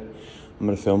much it. I'm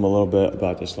gonna film a little bit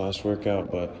about this last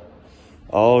workout, but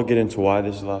I'll get into why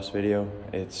this is the last video.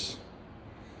 It's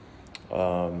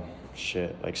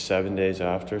like 7 days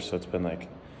after, so it's been like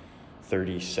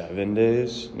 37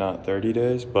 days, not 30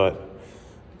 days, but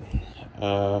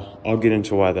I'll get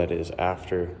into why that is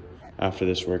after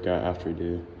this workout, after we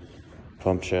do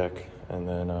pump check, and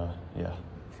then yeah.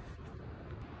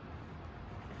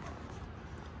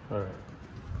 All right.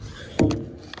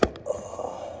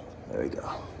 There we go.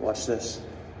 Watch this.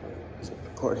 Is it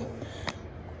recording?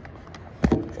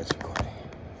 It's recording.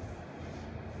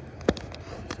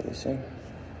 Facing.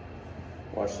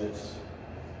 Watch this.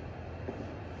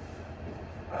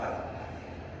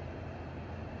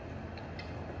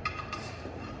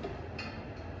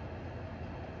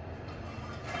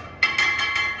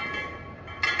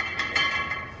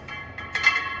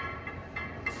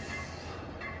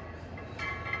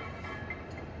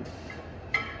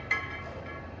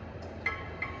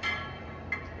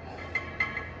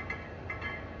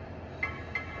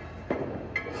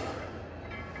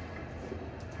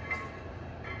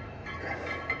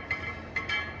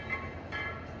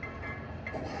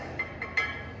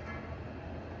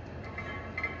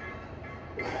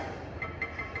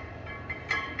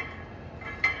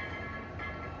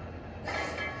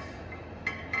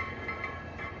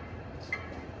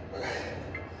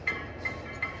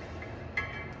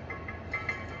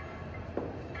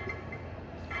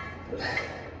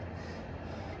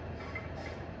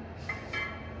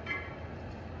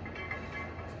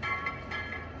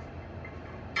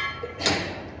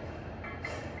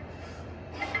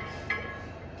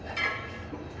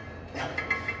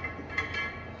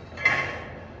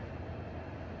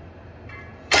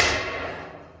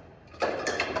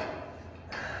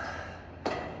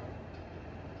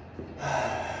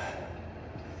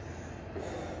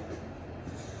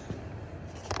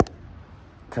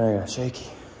 kind of got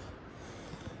shaky.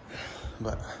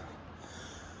 But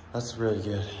that's really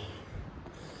good.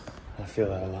 I feel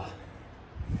that a lot.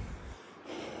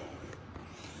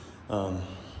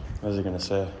 What was I gonna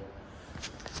say?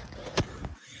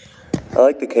 I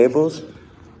like the cables.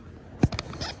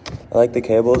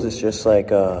 It's just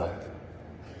like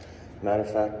matter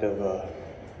of fact of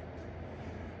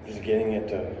just getting it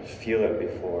to feel it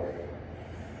before,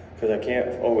 because I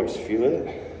can't always feel it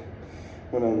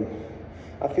when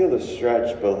I feel the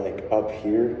stretch, but like up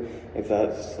here, if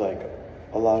that's like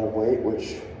a lot of weight,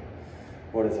 which,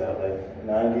 what is that, like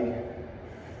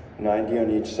 90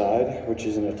 on each side, which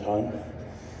isn't a ton,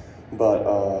 but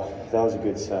that was a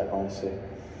good set, honestly.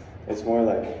 It's more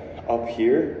like up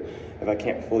here, if I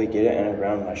can't fully get it, and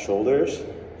around my shoulders.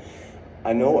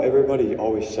 I know everybody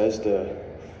always says the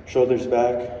shoulders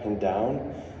back and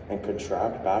down and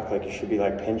contract back, like you should be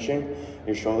like pinching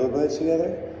your shoulder blades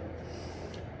together.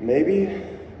 Maybe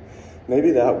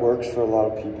that works for a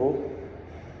lot of people,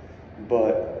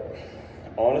 but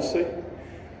honestly,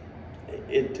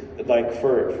 it like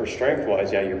for strength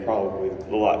wise, yeah, you're probably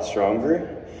a lot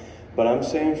stronger, but I'm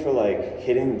saying for like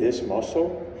hitting this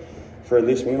muscle, for at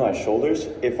least me, my shoulders,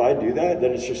 if I do that,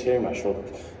 then it's just hitting my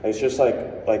shoulders. It's just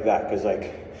like that, because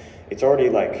like it's already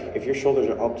like, if your shoulders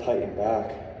are up tight and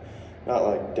back, not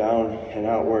like down and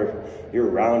out where you're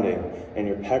rounding and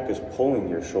your pec is pulling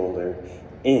your shoulder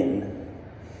in,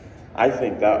 I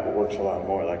think that works a lot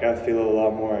more. Like I feel it a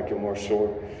lot more, I get more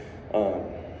sore.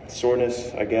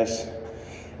 Soreness, I guess,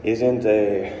 isn't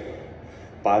a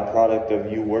byproduct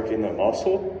of you working the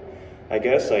muscle. I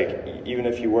guess, like, even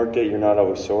if you worked it, you're not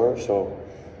always sore, so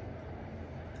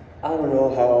I don't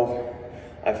know how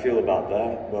I feel about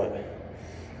that, but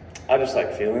I just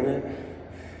like feeling it,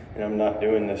 and I'm not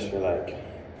doing this for, like,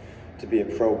 to be a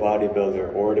pro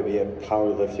bodybuilder or to be a power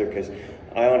lifter, because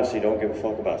I honestly don't give a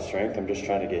fuck about strength. I'm just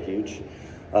trying to get huge.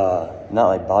 Not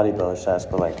like bodybuilder stats,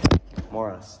 but, like,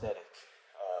 more aesthetic.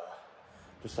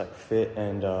 Just, like, fit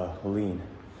and lean.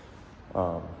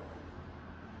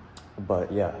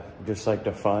 But yeah, just like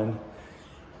to find,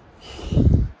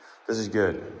 this is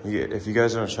good. If you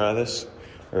guys want to try this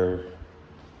or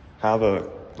have a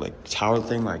like tower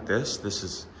thing like this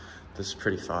is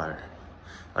pretty fire.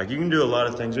 Like you can do a lot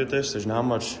of things with this. There's not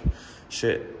much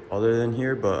shit other than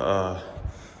here, but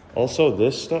also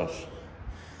this stuff.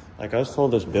 Like I was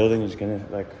told this building is gonna,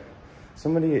 like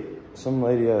some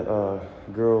lady,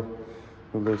 girl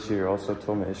who lives here also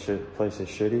told me this place is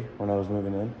shitty when I was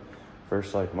moving in.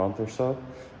 First like month or so.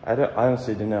 I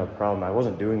honestly didn't have a problem. I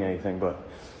wasn't doing anything, but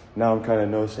now I'm kind of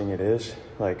noticing it is.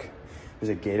 Like there's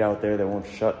a gate out there that won't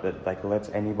shut that like lets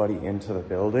anybody into the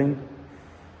building.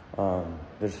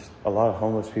 There's a lot of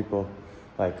homeless people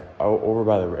like over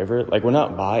by the river. Like we're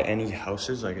not by any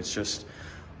houses. Like it's just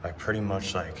like pretty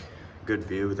much like good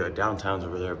view. The downtown's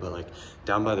over there, but like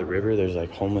down by the river, there's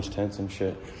like homeless tents and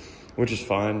shit, which is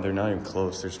fine. They're not even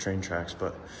close. There's train tracks,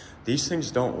 but these things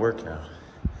don't work now.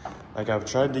 Like I've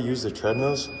tried to use the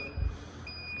treadmills,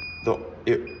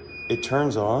 it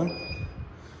turns on,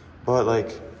 but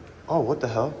like, oh, what the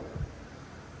hell?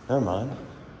 Never mind,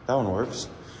 that one works.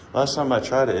 Last time I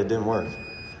tried it, it didn't work.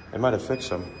 It might have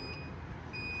fixed them.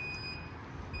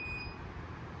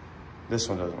 This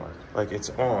one doesn't work. Like it's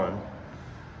on,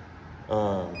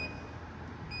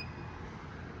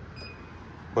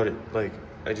 but it like,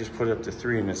 I just put it up to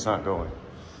 3 and it's not going.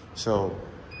 So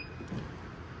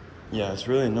yeah, it's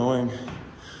really annoying.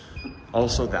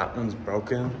 Also, that one's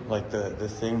broken. Like the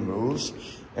thing moves,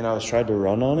 and I was trying to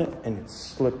run on it, and it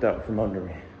slipped out from under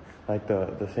me. Like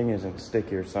the thing isn't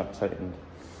sticky or it's not tightened.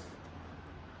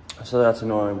 So that's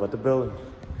annoying. But the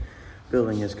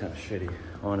building is kind of shitty,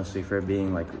 honestly, for it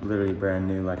being like literally brand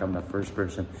new. Like I'm the first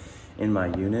person in my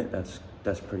unit. That's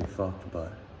pretty fucked.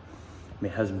 But I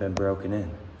mean, it hasn't been broken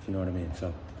in, if you know what I mean.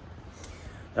 So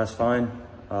that's fine.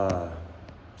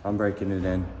 I'm breaking it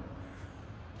in.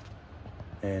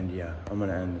 And yeah, I'm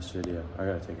gonna end this video. I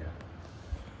gotta take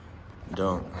a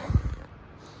dump.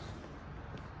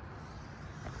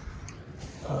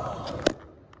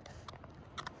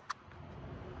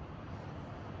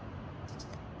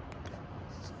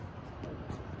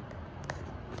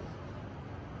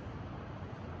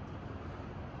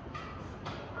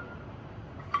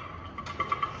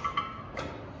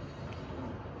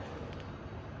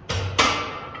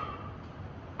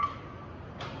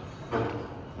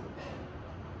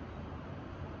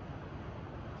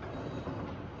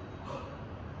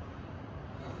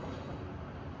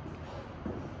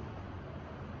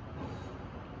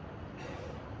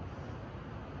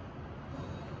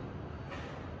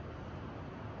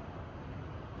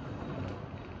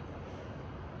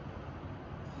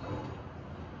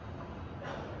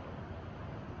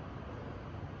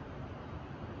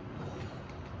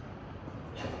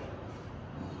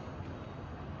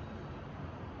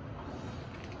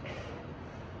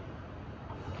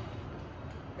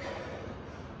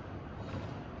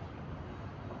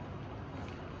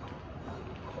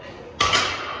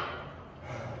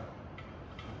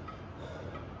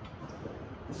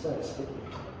 This side's sticky.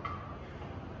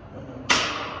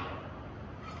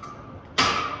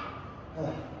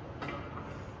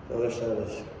 The other side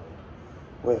is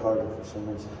way harder for some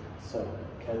reason. So,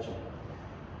 catching.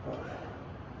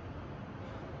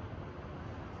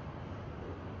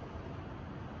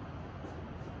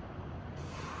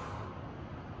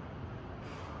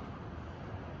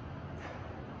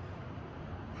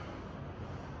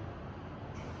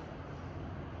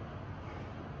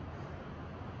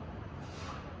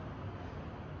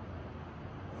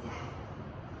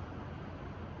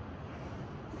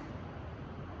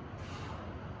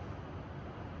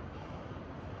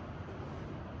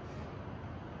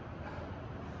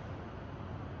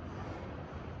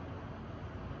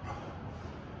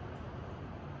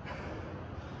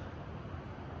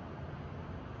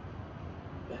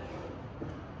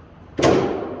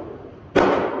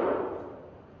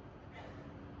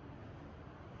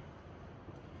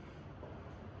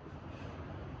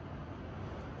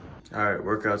 All right,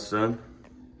 workout's done.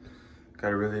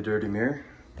 Got a really dirty mirror,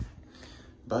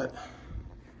 but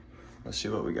let's see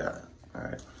what we got. All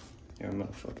right, here I'm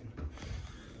gonna fucking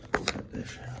cut this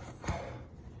shit out.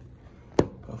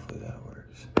 Hopefully that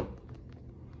works.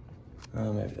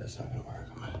 Oh, maybe that's not gonna work.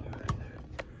 I'm gonna do it right there.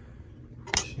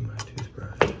 See my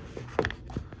toothbrush.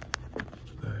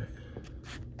 All right,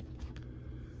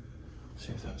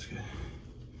 see if that was good.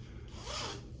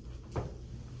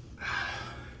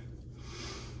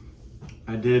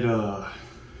 I did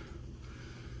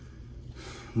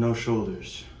no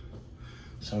shoulders.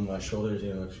 Some of my shoulders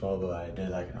even look small, but I did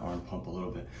like an arm pump a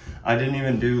little bit. I didn't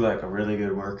even do like a really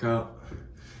good workout.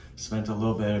 Spent a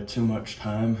little bit of too much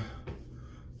time,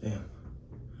 damn,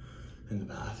 in the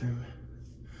bathroom.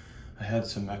 I had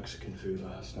some Mexican food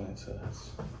last night, so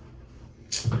that's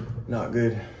not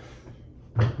good.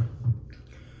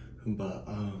 But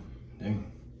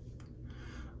dang.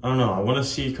 I don't know, I wanna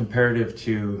see comparative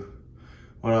to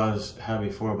what I had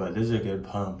before, but this is a good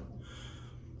pump.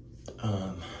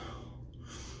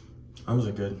 Arms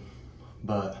are good,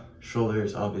 but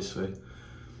shoulders, obviously,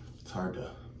 it's hard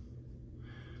to.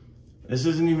 This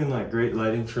isn't even like great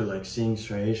lighting for like seeing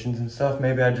striations and stuff.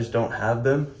 Maybe I just don't have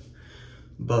them,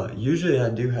 but usually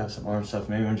I do have some arm stuff.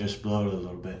 Maybe I'm just bloated a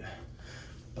little bit,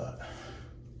 but.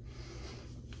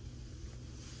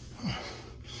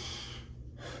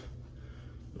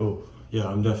 Oh, yeah,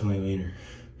 I'm definitely leaner.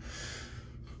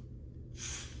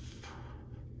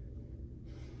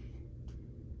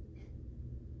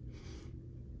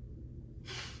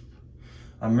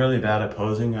 I'm really bad at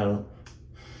posing. I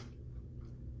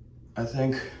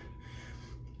think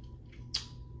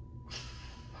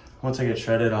once I get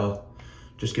shredded, I'll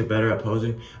just get better at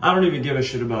posing. I don't even give a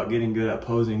shit about getting good at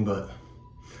posing, but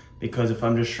because if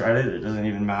I'm just shredded, it doesn't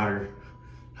even matter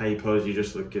how you pose, you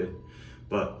just look good.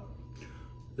 But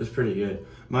it's pretty good.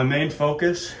 My main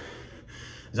focus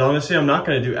is honestly, I'm not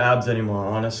gonna do abs anymore,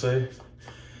 honestly.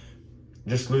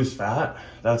 Just lose fat,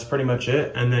 that's pretty much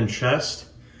it. And then chest,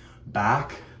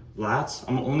 back, lats.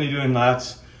 I'm only doing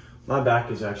lats. My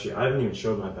back is actually, I haven't even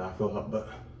showed my back a lot, but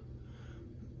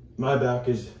my back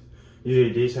is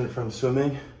usually decent from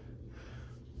swimming.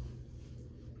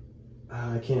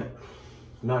 I'm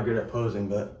not good at posing,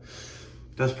 but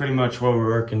that's pretty much what we're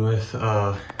working with.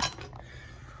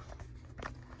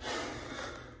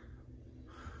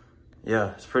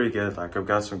 Yeah, it's pretty good. Like, I've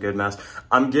got some good mass.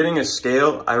 I'm getting a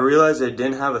scale. I realized I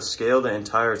didn't have a scale the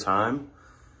entire time,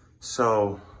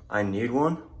 so I need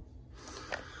one.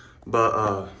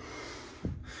 But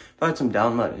if I had some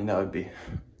down lighting, that would be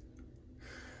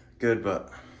good, but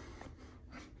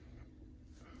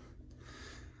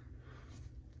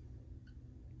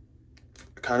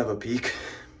kind of a peak.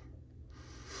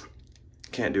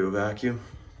 Can't do a vacuum.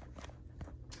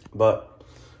 But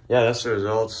yeah, that's the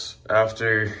results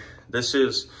after. This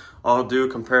is, I'll do a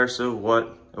comparison of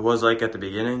what it was like at the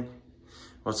beginning,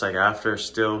 what's like after.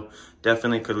 Still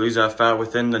definitely could lose that fat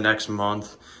within the next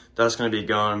month. That's gonna be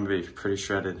gone and be pretty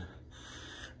shredded.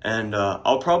 And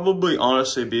I'll probably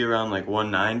honestly be around like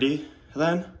 190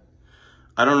 then.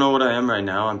 I don't know what I am right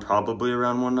now. I'm probably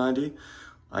around 190.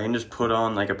 I can just put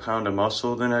on like a pound of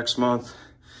muscle the next month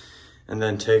and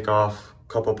then take off a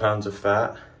couple pounds of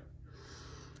fat.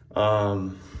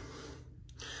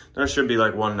 That should be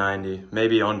like 190,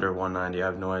 maybe under 190, I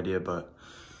have no idea, but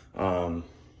I'm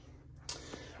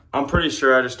pretty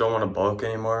sure I just don't want to bulk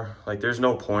anymore. Like, there's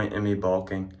no point in me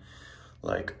bulking.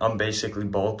 Like, I'm basically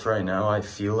bulked right now, I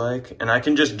feel like, and I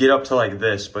can just get up to like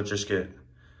this, but just get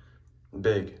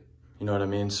big, you know what I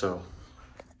mean? So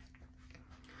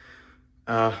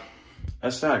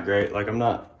that's not great. Like, I'm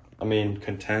not,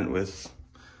 content with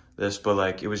this, but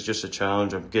like, it was just a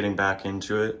challenge of getting back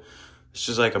into it. This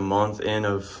is like a month in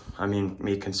of, I mean,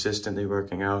 me consistently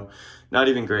working out. Not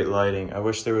even great lighting. I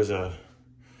wish there was a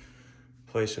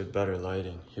place with better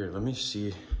lighting. Here, let me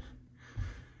see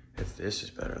if this is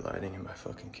better lighting in my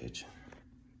fucking kitchen.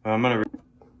 Well, I'm gonna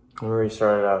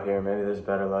restart it out here. Maybe there's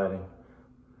better lighting.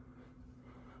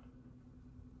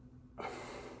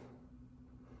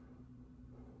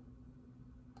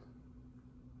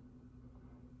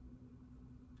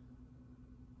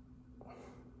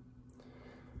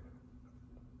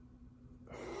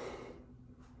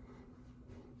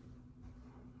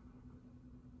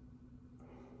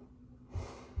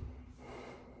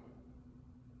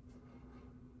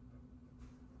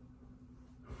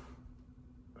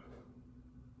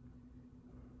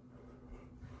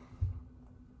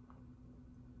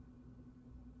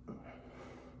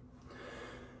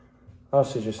 I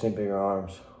also just need bigger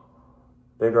arms.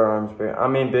 Bigger arms, I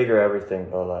mean bigger everything,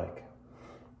 but like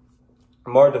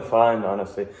more defined,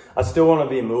 honestly. I still want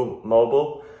to be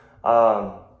mobile.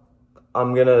 I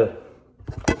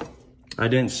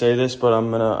didn't say this, but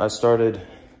I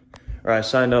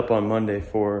signed up on Monday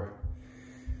for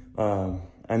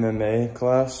MMA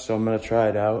class, so I'm gonna try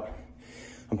it out.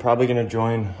 I'm probably gonna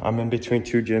join. I'm in between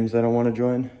two gyms that I want to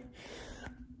join.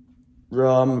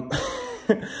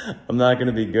 I'm not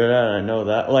gonna be good at it, I know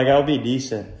that. Like, I'll be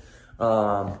decent. They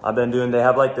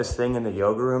have like this thing in the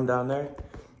yoga room down there.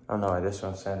 I don't know why this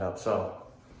one stand up, so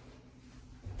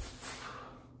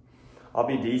I'll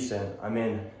be decent. I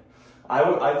mean,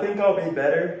 I think I'll be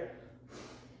better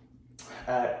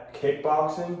at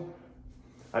kickboxing.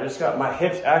 I just got my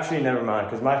hips, actually never mind,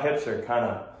 because my hips are kind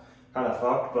of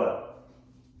fucked, but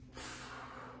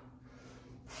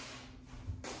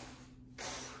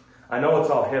I know it's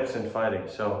all hips and fighting,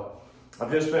 so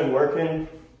I've just been working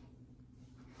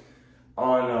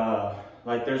on,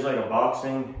 like, there's like a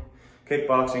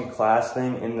kickboxing class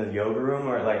thing in the yoga room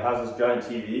where it like has this giant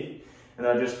TV, and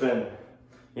I've just been,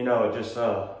 you know,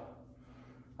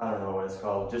 I don't know what it's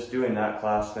called, just doing that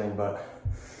class thing, but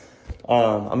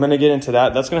I'm gonna get into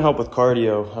that. That's gonna help with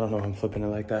cardio. I don't know if I'm flipping it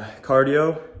like that.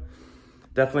 Cardio,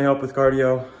 definitely help with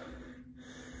cardio.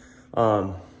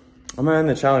 I'm gonna end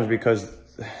the challenge because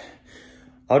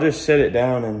I'll just sit it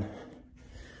down and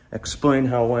explain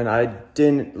how when I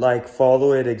didn't like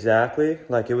follow it exactly,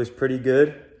 like it was pretty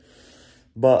good,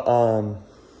 but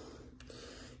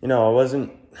you know,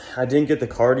 I didn't get the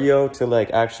cardio to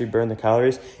like actually burn the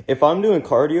calories. If I'm doing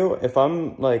cardio, if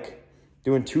I'm like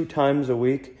doing 2 times a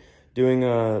week, doing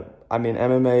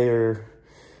MMA or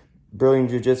Brazilian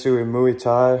Jiu-Jitsu or Muay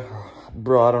Thai,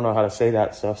 bro, I don't know how to say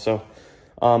that stuff. So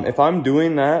if I'm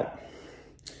doing that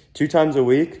 2 times a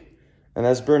week, and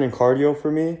that's burning cardio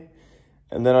for me,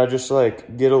 and then I just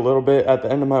like get a little bit at the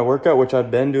end of my workout, which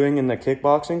I've been doing in the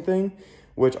kickboxing thing,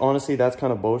 which honestly, that's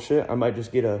kind of bullshit. I might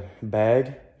just get a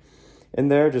bag in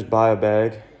there, just buy a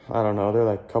bag. I don't know, they're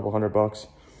like a couple $100.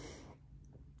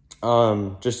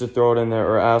 Just to throw it in there,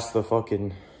 or ask the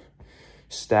fucking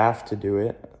staff to do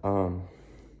it.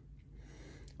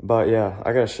 But yeah,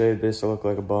 I gotta shave this to look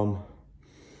like a bum.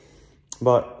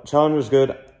 But challenge was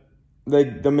good.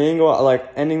 The main goal,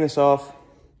 like ending this off,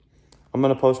 I'm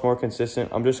gonna post more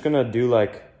consistent. I'm just gonna do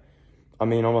like, I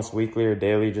mean, almost weekly or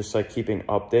daily, just like keeping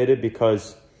updated,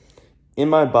 because in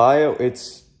my bio,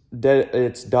 it's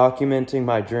documenting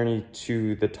my journey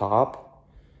to the top,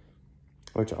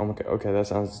 which I'm okay, that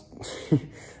sounds,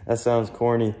 that sounds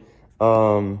corny.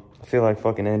 I feel like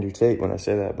fucking Andrew Tate when I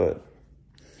say that, but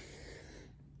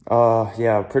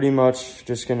yeah, pretty much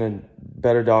just gonna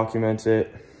better document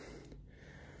it.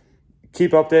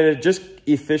 Keep updated, just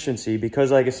efficiency,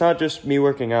 because like it's not just me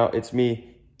working out, it's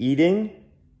me eating.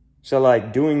 So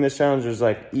like doing this challenge is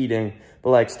like eating,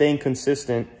 but like staying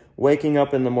consistent, waking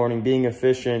up in the morning, being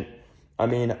efficient. I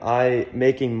mean,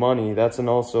 making money, that's an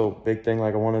also big thing.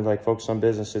 Like I want to like focus on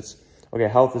business. It's okay,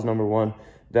 health is number 1.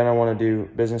 Then I want to do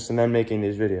business, and then making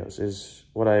these videos is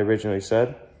what I originally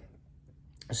said.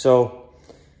 So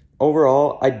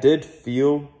overall, I did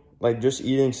feel like just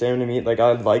eating salmon meat, like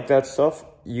I like that stuff.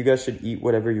 You guys should eat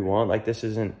whatever you want. Like this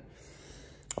isn't,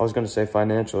 I was going to say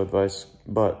financial advice,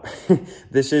 but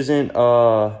this isn't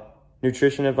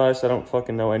nutrition advice. I don't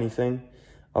fucking know anything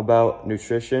about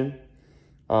nutrition.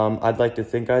 I'd like to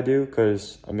think I do,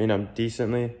 because I mean, I'm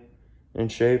decently in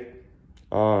shape.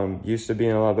 Used to be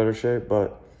in a lot better shape,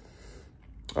 but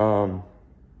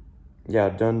yeah,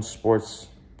 I've done sports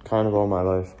kind of all my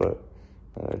life, but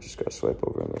I just got to swipe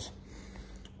over on this.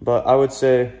 But I would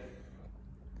say,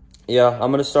 yeah,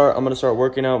 I'm gonna start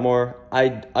working out more.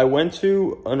 I went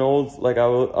to an old, like I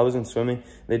was in swimming.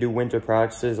 They do winter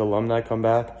practices, alumni come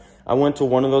back. I went to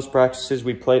one of those practices.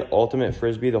 We played ultimate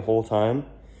frisbee the whole time.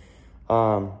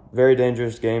 Very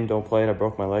dangerous game. Don't play it. I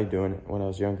broke my leg doing it when I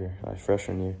was younger, like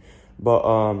freshman year.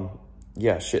 But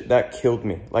yeah, shit, that killed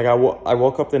me. Like I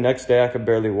woke up the next day, I could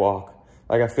barely walk.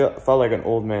 Like I felt like an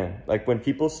old man. Like when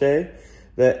people say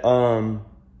that,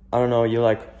 I don't know, you're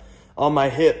like on my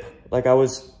hip. Like I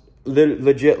was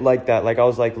legit like that. Like I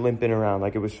was like limping around.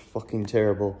 Like it was fucking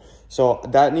terrible. So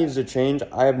that needs to change.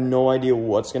 I have no idea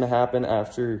what's gonna happen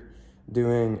after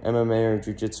doing MMA or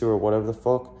jiu-jitsu or whatever the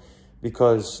fuck,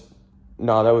 because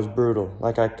no, that was brutal.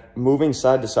 Like moving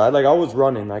side to side, like I was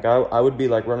running, like I would be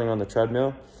like running on the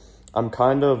treadmill. I'm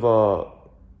kind of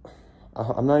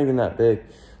I'm not even that big.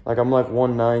 Like I'm like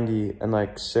 190 and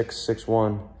like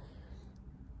 6'1".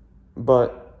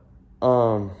 But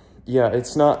yeah,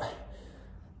 it's not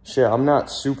shit, I'm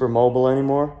not super mobile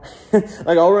anymore.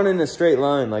 Like I'll run in a straight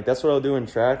line. Like that's what I'll do in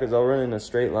track, is I'll run in a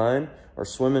straight line or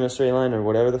swim in a straight line or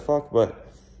whatever the fuck. But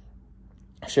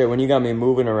shit, when you got me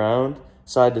moving around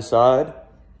side to side,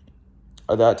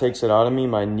 that takes it out of me.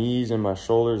 My knees and my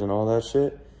shoulders and all that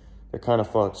shit, they're kind of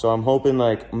fucked. So I'm hoping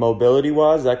like mobility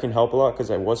wise that can help a lot,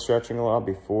 because I was stretching a lot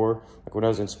before. Like when I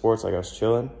was in sports, like I was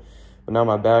chilling, but now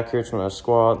my back hurts when I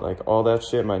squat, like all that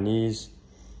shit, my knees.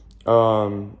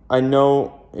 I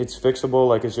know it's fixable,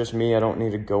 like it's just me. I don't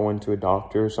need to go into a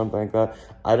doctor or something like that.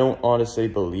 I don't honestly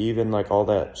believe in like all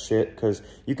that shit, because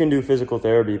you can do physical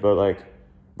therapy, but like,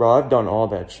 bro, I've done all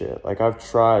that shit. Like I've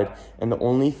tried, and the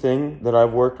only thing that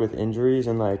I've worked with injuries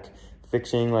and like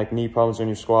fixing like knee problems when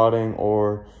you're squatting,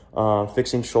 or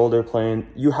fixing shoulder pain,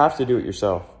 you have to do it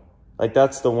yourself. Like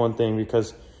that's the one thing,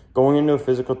 because going into a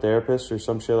physical therapist or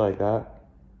some shit like that,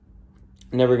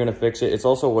 never gonna fix it. It's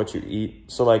also what you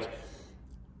eat. So like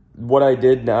what I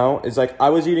did now is like I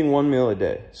was eating 1 meal a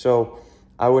day. So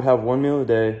I would have 1 meal a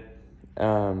day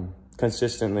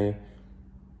consistently.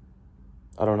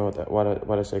 I don't know what that,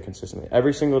 why I say consistently.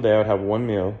 Every single day I would have 1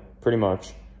 meal pretty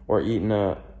much, or eating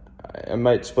I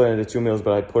might split it into 2 meals,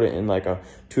 but I'd put it in like a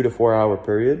 2 to 4 hour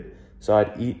period. So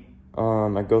I'd eat,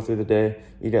 I'd go through the day,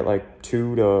 eat at like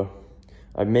 2 to,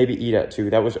 I'd maybe eat at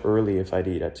 2. That was early if I'd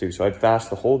eat at 2. So I'd fast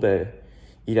the whole day,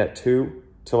 eat at 2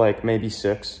 to like maybe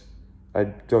 6.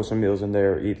 I'd throw some meals in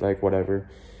there, eat like whatever.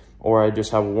 Or I'd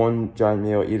just have one giant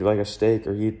meal, eat like a steak,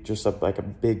 or eat just like a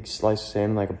big slice of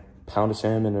salmon, like a pound of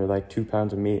salmon, or like 2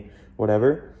 pounds of meat,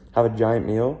 whatever. Have a giant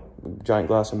meal, giant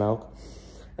glass of milk.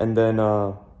 And then,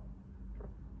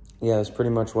 yeah, that's pretty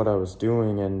much what I was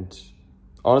doing. And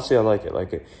honestly, I like it.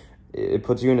 Like it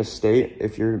puts you in a state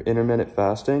if you're intermittent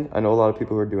fasting. I know a lot of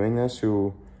people who are doing this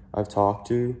who I've talked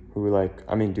to who like,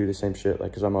 I mean, do the same shit.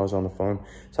 Like, cause I'm always on the phone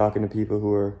talking to people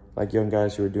who are like young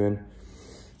guys who are doing,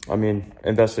 I mean,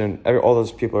 investing in, all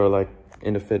those people are like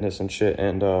into fitness and shit,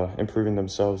 and improving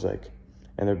themselves, like,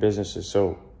 and their businesses.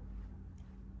 So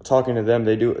talking to them,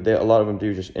 a lot of them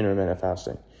do just intermittent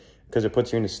fasting, because it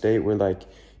puts you in a state where like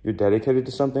you're dedicated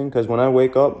to something. Because when I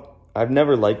wake up, I've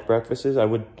never liked breakfasts. I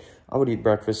would eat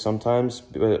breakfast sometimes,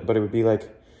 but it would be like,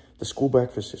 the school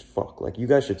breakfast is fuck. Like, you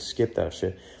guys should skip that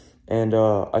shit. And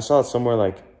I saw it somewhere,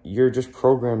 like, you're just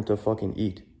programmed to fucking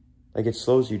eat. Like, it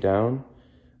slows you down.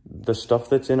 The stuff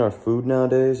that's in our food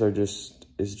nowadays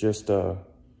is just I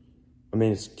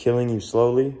mean, it's killing you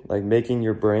slowly, like making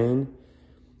your brain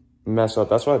mess up.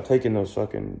 That's why I've taken those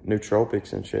fucking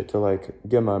nootropics and shit, to like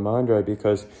get my mind right.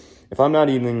 Because if I'm not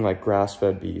eating like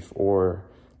grass-fed beef or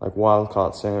like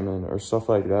wild-caught salmon or stuff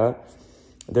like that,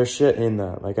 there's shit in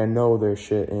that. Like, I know there's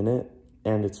shit in it,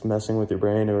 and it's messing with your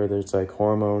brain, or whether it's like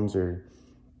hormones or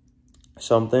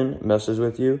something messes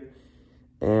with you.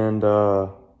 And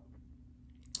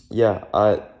yeah,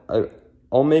 I'm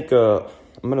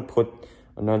gonna put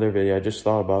another video. I just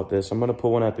thought about this. I'm gonna put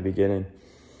one at the beginning,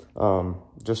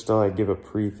 just to like give a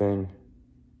pre-thing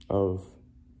of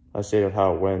a state of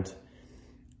how it went.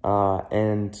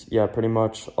 And yeah, pretty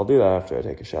much I'll do that after I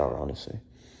take a shower, honestly.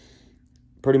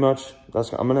 Pretty much,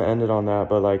 I'm gonna end it on that.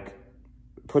 But like,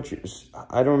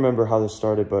 I don't remember how this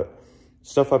started, but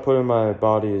stuff I put in my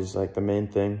body is like the main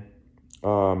thing.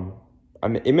 I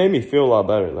mean, it made me feel a lot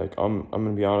better. Like, I'm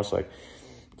gonna be honest, like,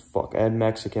 fuck, I had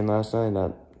Mexican last night, and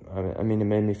that, I mean, it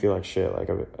made me feel like shit. Like,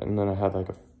 and then I had like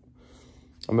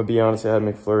I'm gonna be honest, I had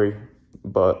McFlurry,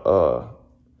 but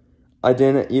I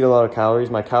didn't eat a lot of calories.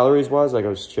 My calories wise, like, I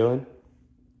was chilling,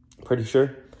 pretty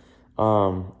sure. I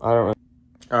don't really.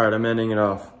 All right, I'm ending it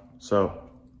off. So,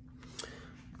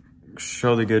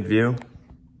 show the good view,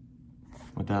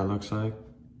 what that looks like.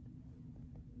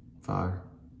 Fire.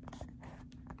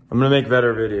 I'm gonna make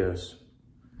better videos,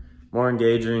 more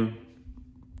engaging.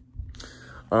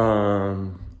 I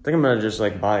think I'm gonna just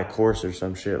like buy a course or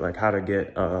some shit, like how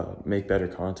to make better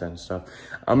content and stuff.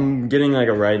 I'm getting like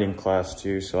a writing class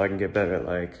too, so I can get better at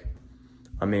like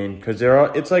I mean, because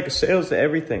it's like sales to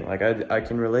everything. Like I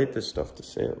can relate this stuff to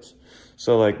sales.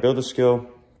 So like build a skill,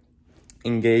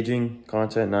 engaging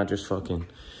content, not just fucking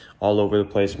all over the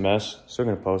place mess. Still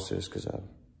gonna post this because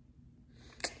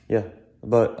yeah.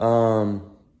 But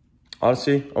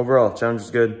honestly, overall, challenge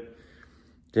was good.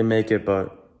 Didn't make it,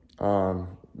 but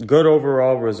good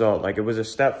overall result. Like it was a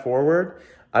step forward.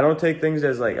 I don't take things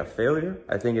as like a failure.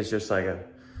 I think it's just like a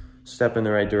step in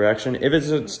the right direction. If it's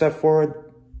a step forward,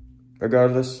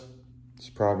 regardless, it's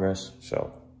progress.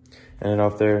 So, end it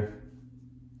off there.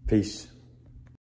 Peace.